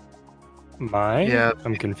 Yeah,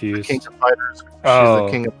 I'm confused. King of Fighters. She's the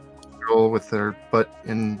king of girl with her butt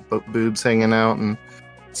and boobs hanging out, and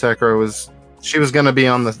Sakura was gonna be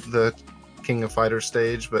on the King of Fighters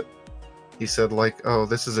stage, but he said like, "Oh,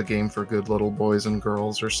 this is a game for good little boys and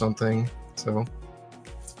girls" or something. So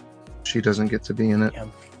she doesn't get to be in it.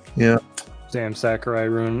 Yeah. Damn, Sakurai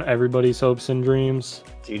ruined everybody's hopes and dreams.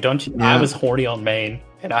 Dude, don't you? Yeah. I was horny on main,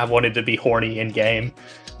 and I wanted to be horny in game.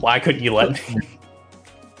 Why couldn't you let me?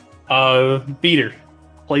 Beater,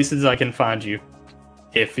 places I can find you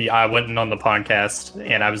if I went on the podcast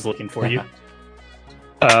and I was looking for you.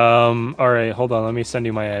 All right, hold on. Let me send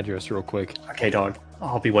you my address real quick. Okay, dog.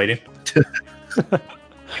 I'll be waiting.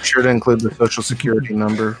 Make sure to include the social security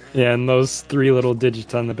number. Yeah, and those 3 little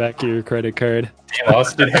digits on the back of your credit card. Damn,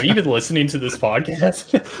 Austin, have you been listening to this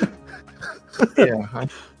podcast? Yeah, I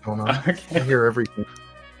don't know. Okay. I hear everything.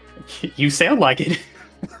 You sound like it.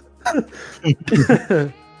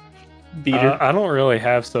 Beater. I don't really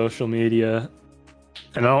have social media,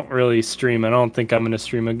 and I don't really stream. I don't think I'm going to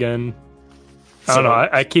stream again. I don't know.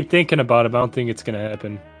 I keep thinking about it, but I don't think it's going to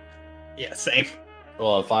happen. Yeah, same.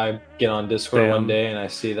 Well, if I get on Discord one day and I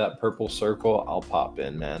see that purple circle, I'll pop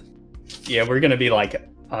in, man. Yeah, we're going to be like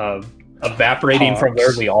evaporating from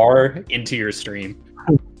where we are into your stream.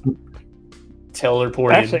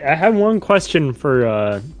 Teleporting. Actually, I have one question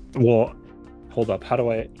for, well, hold up. How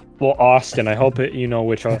do I... Well, Austin, I hope you know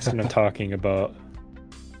which Austin I'm talking about.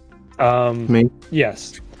 Me?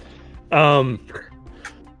 Yes. How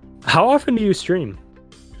often do you stream?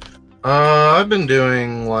 I've been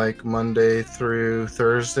doing like Monday through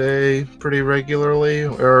Thursday pretty regularly,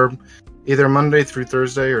 or either Monday through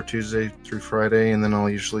Thursday or Tuesday through Friday, and then I'll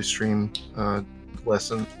usually stream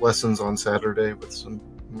lessons on Saturday with some.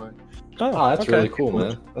 That's really cool,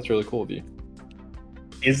 man. That's really cool of you.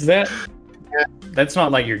 Is that? Yeah. That's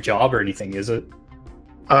not like your job or anything, is it?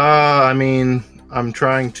 I mean, I'm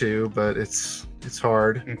trying to, but it's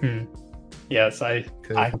hard. Mm-hmm. Yes, I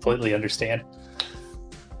completely understand.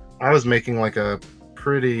 I was making like I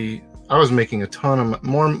was making a ton of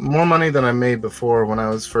more money than I made before when I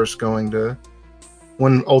was first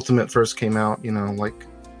when Ultimate first came out, you know, like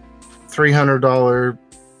 $300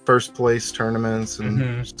 first place tournaments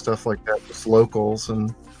and stuff like that, just locals.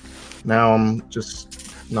 And now I'm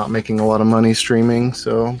just not making a lot of money streaming,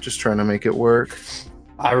 so I'm just trying to make it work.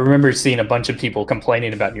 I remember seeing a bunch of people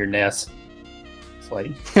complaining about your NES. It's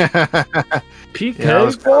like PK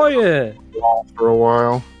for for a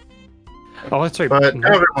while. Oh, that's right. But now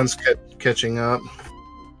everyone's catching up.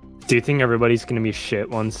 Do you think everybody's going to be shit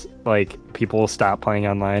once like people stop playing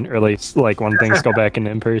online, or like when things go back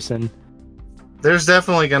in person? There's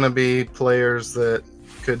definitely going to be players that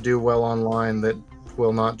could do well online that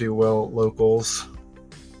will not do well at locals.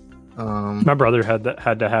 My brother had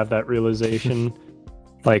to have that realization,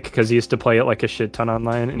 like, because he used to play it like a shit ton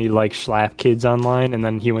online, and he like slap kids online, and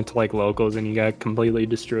then he went to like locals and he got completely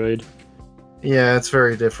destroyed. Yeah, it's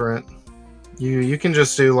very different. You can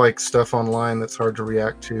just do like stuff online that's hard to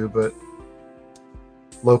react to, but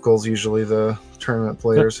locals, usually the tournament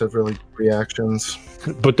players have really good reactions.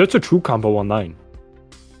 But that's a true combo online.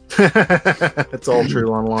 It's all true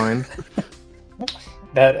online.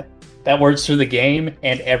 That works for the game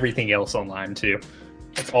and everything else online too.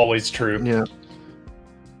 It's always true. Yeah.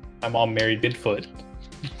 My mom married Bigfoot.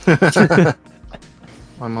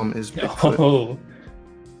 My mom is Bigfoot. Oh,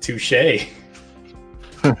 touche.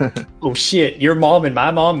 Oh shit! Your mom and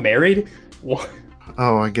my mom married? What?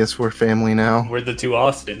 Oh, I guess we're family now. We're the two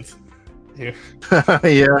Austins. Yeah.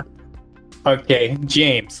 Okay,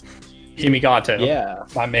 James, Himigato. Yeah,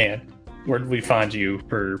 my man. Where did we find you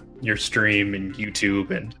for your stream and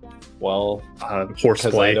YouTube and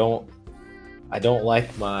horseplay? I don't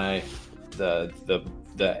like the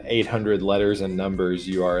the 800 letters and numbers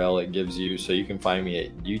URL it gives you. So you can find me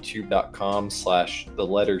at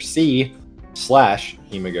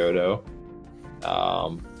youtube.com/C/Hemagoto.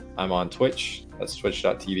 I'm on Twitch. That's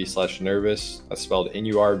twitch.tv/nervous. That's spelled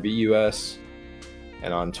NURBUS.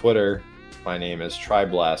 And on Twitter, my name is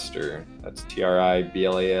Triblaster. That's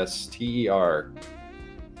TRIBLASTER.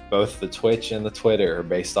 Both the Twitch and the Twitter are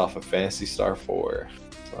based off of Phantasy Star 4.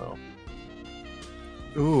 So.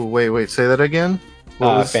 Ooh, wait, say that again?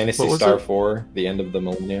 Phantasy Star 4, the end of the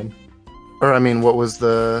millennium. Or, I mean, what was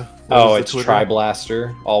the... It's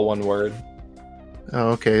Triblaster, all one word. Oh,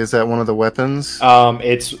 okay. Is that one of the weapons?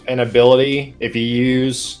 It's an ability. If you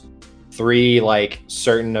use 3, like,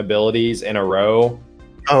 certain abilities in a row...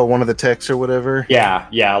 Oh, one of the techs or whatever? Yeah,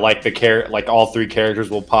 like like all 3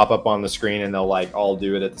 characters will pop up on the screen and they'll, like, all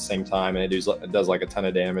do it at the same time, and it does like, a ton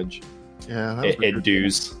of damage. Yeah, it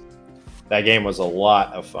does. That game was a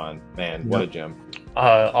lot of fun. Man, what a gem.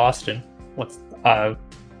 Austin.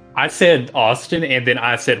 I said Austin, and then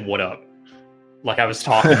I said, what up? Like I was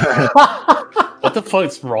talking. What the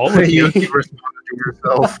fuck's wrong with you? You responded to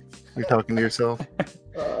yourself. You're talking to yourself.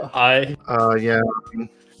 Yeah.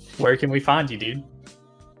 Where can we find you, dude?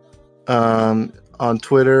 On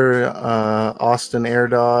Twitter, Austin Air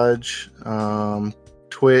Dodge,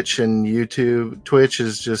 Twitch and YouTube. Twitch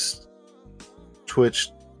is just Twitch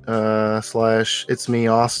 / It's Me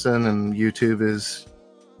Austin, and YouTube is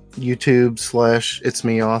YouTube / It's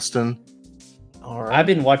Me Austin. All right. I've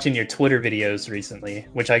been watching your Twitter videos recently,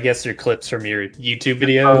 which I guess are clips from your YouTube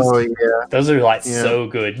videos. Oh yeah, those are so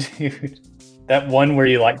good, dude. That one where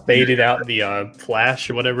you like faded out the flash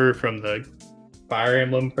or whatever from the Fire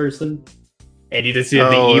Emblem person, and you just did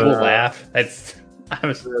the evil laugh.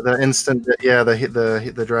 The instant. Yeah,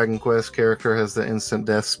 the Dragon Quest character has the instant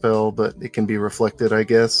death spell, but it can be reflected, I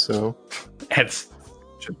guess. So that's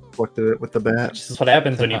should reflected it with the bat. This is what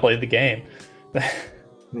happens when you play the game.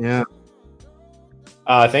 Yeah.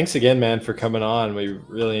 Thanks again, man, for coming on. We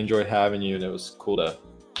really enjoyed having you, and it was cool to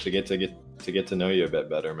get to know you a bit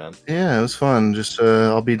better, man. Yeah, it was fun. Just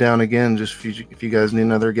I'll be down again. Just if you guys need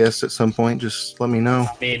another guest at some point, just let me know.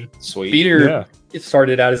 I mean, sweet. Peter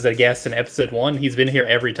started out as a guest in episode 1. He's been here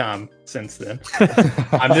every time since then.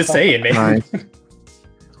 I'm just saying, man. Nice.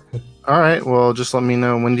 All right. Well, just let me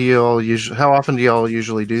know. How often do y'all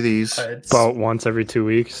usually do these? About once every 2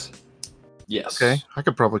 weeks. Yes. Okay. I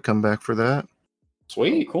could probably come back for that.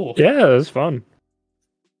 Sweet. Cool. Yeah, it was fun.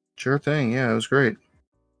 Sure thing. Yeah, it was great.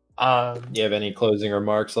 You have any closing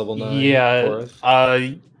remarks, Level 9? Yeah. For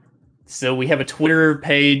us? So we have a Twitter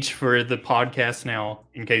page for the podcast now,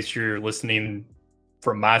 in case you're listening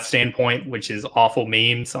from my standpoint, which is awful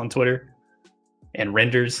memes on Twitter and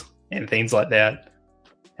renders and things like that.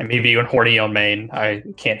 And me being horny on main, I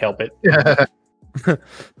can't help it.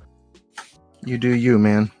 You do you,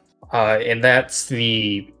 man. And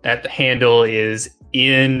that handle is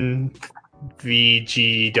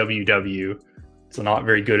NVGWW. So not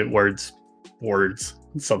very good at words,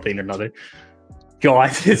 something or another.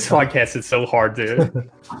 God, this podcast is so hard to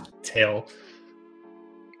tell.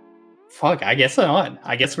 Fuck, I guess not.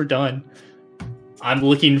 I guess we're done. I'm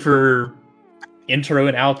looking for intro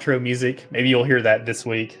and outro music. Maybe you'll hear that this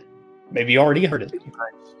week. Maybe you already heard it.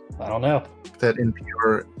 I don't know. That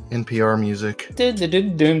NPR music. Dun, dun,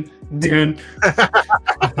 dun, dun, dun.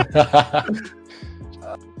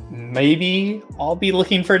 Maybe I'll be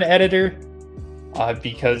looking for an editor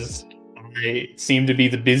because I seem to be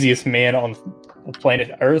the busiest man on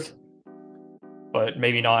planet Earth. But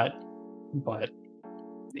maybe not. But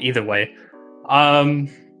either way.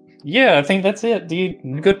 Yeah, I think that's it,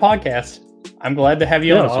 dude. Good podcast. I'm glad to have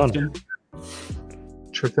you on, Austin.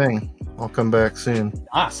 Sure thing. I'll come back soon.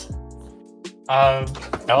 Nice.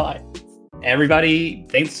 Everybody,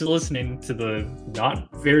 thanks for listening to the Not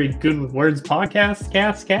Very Good with Words podcast.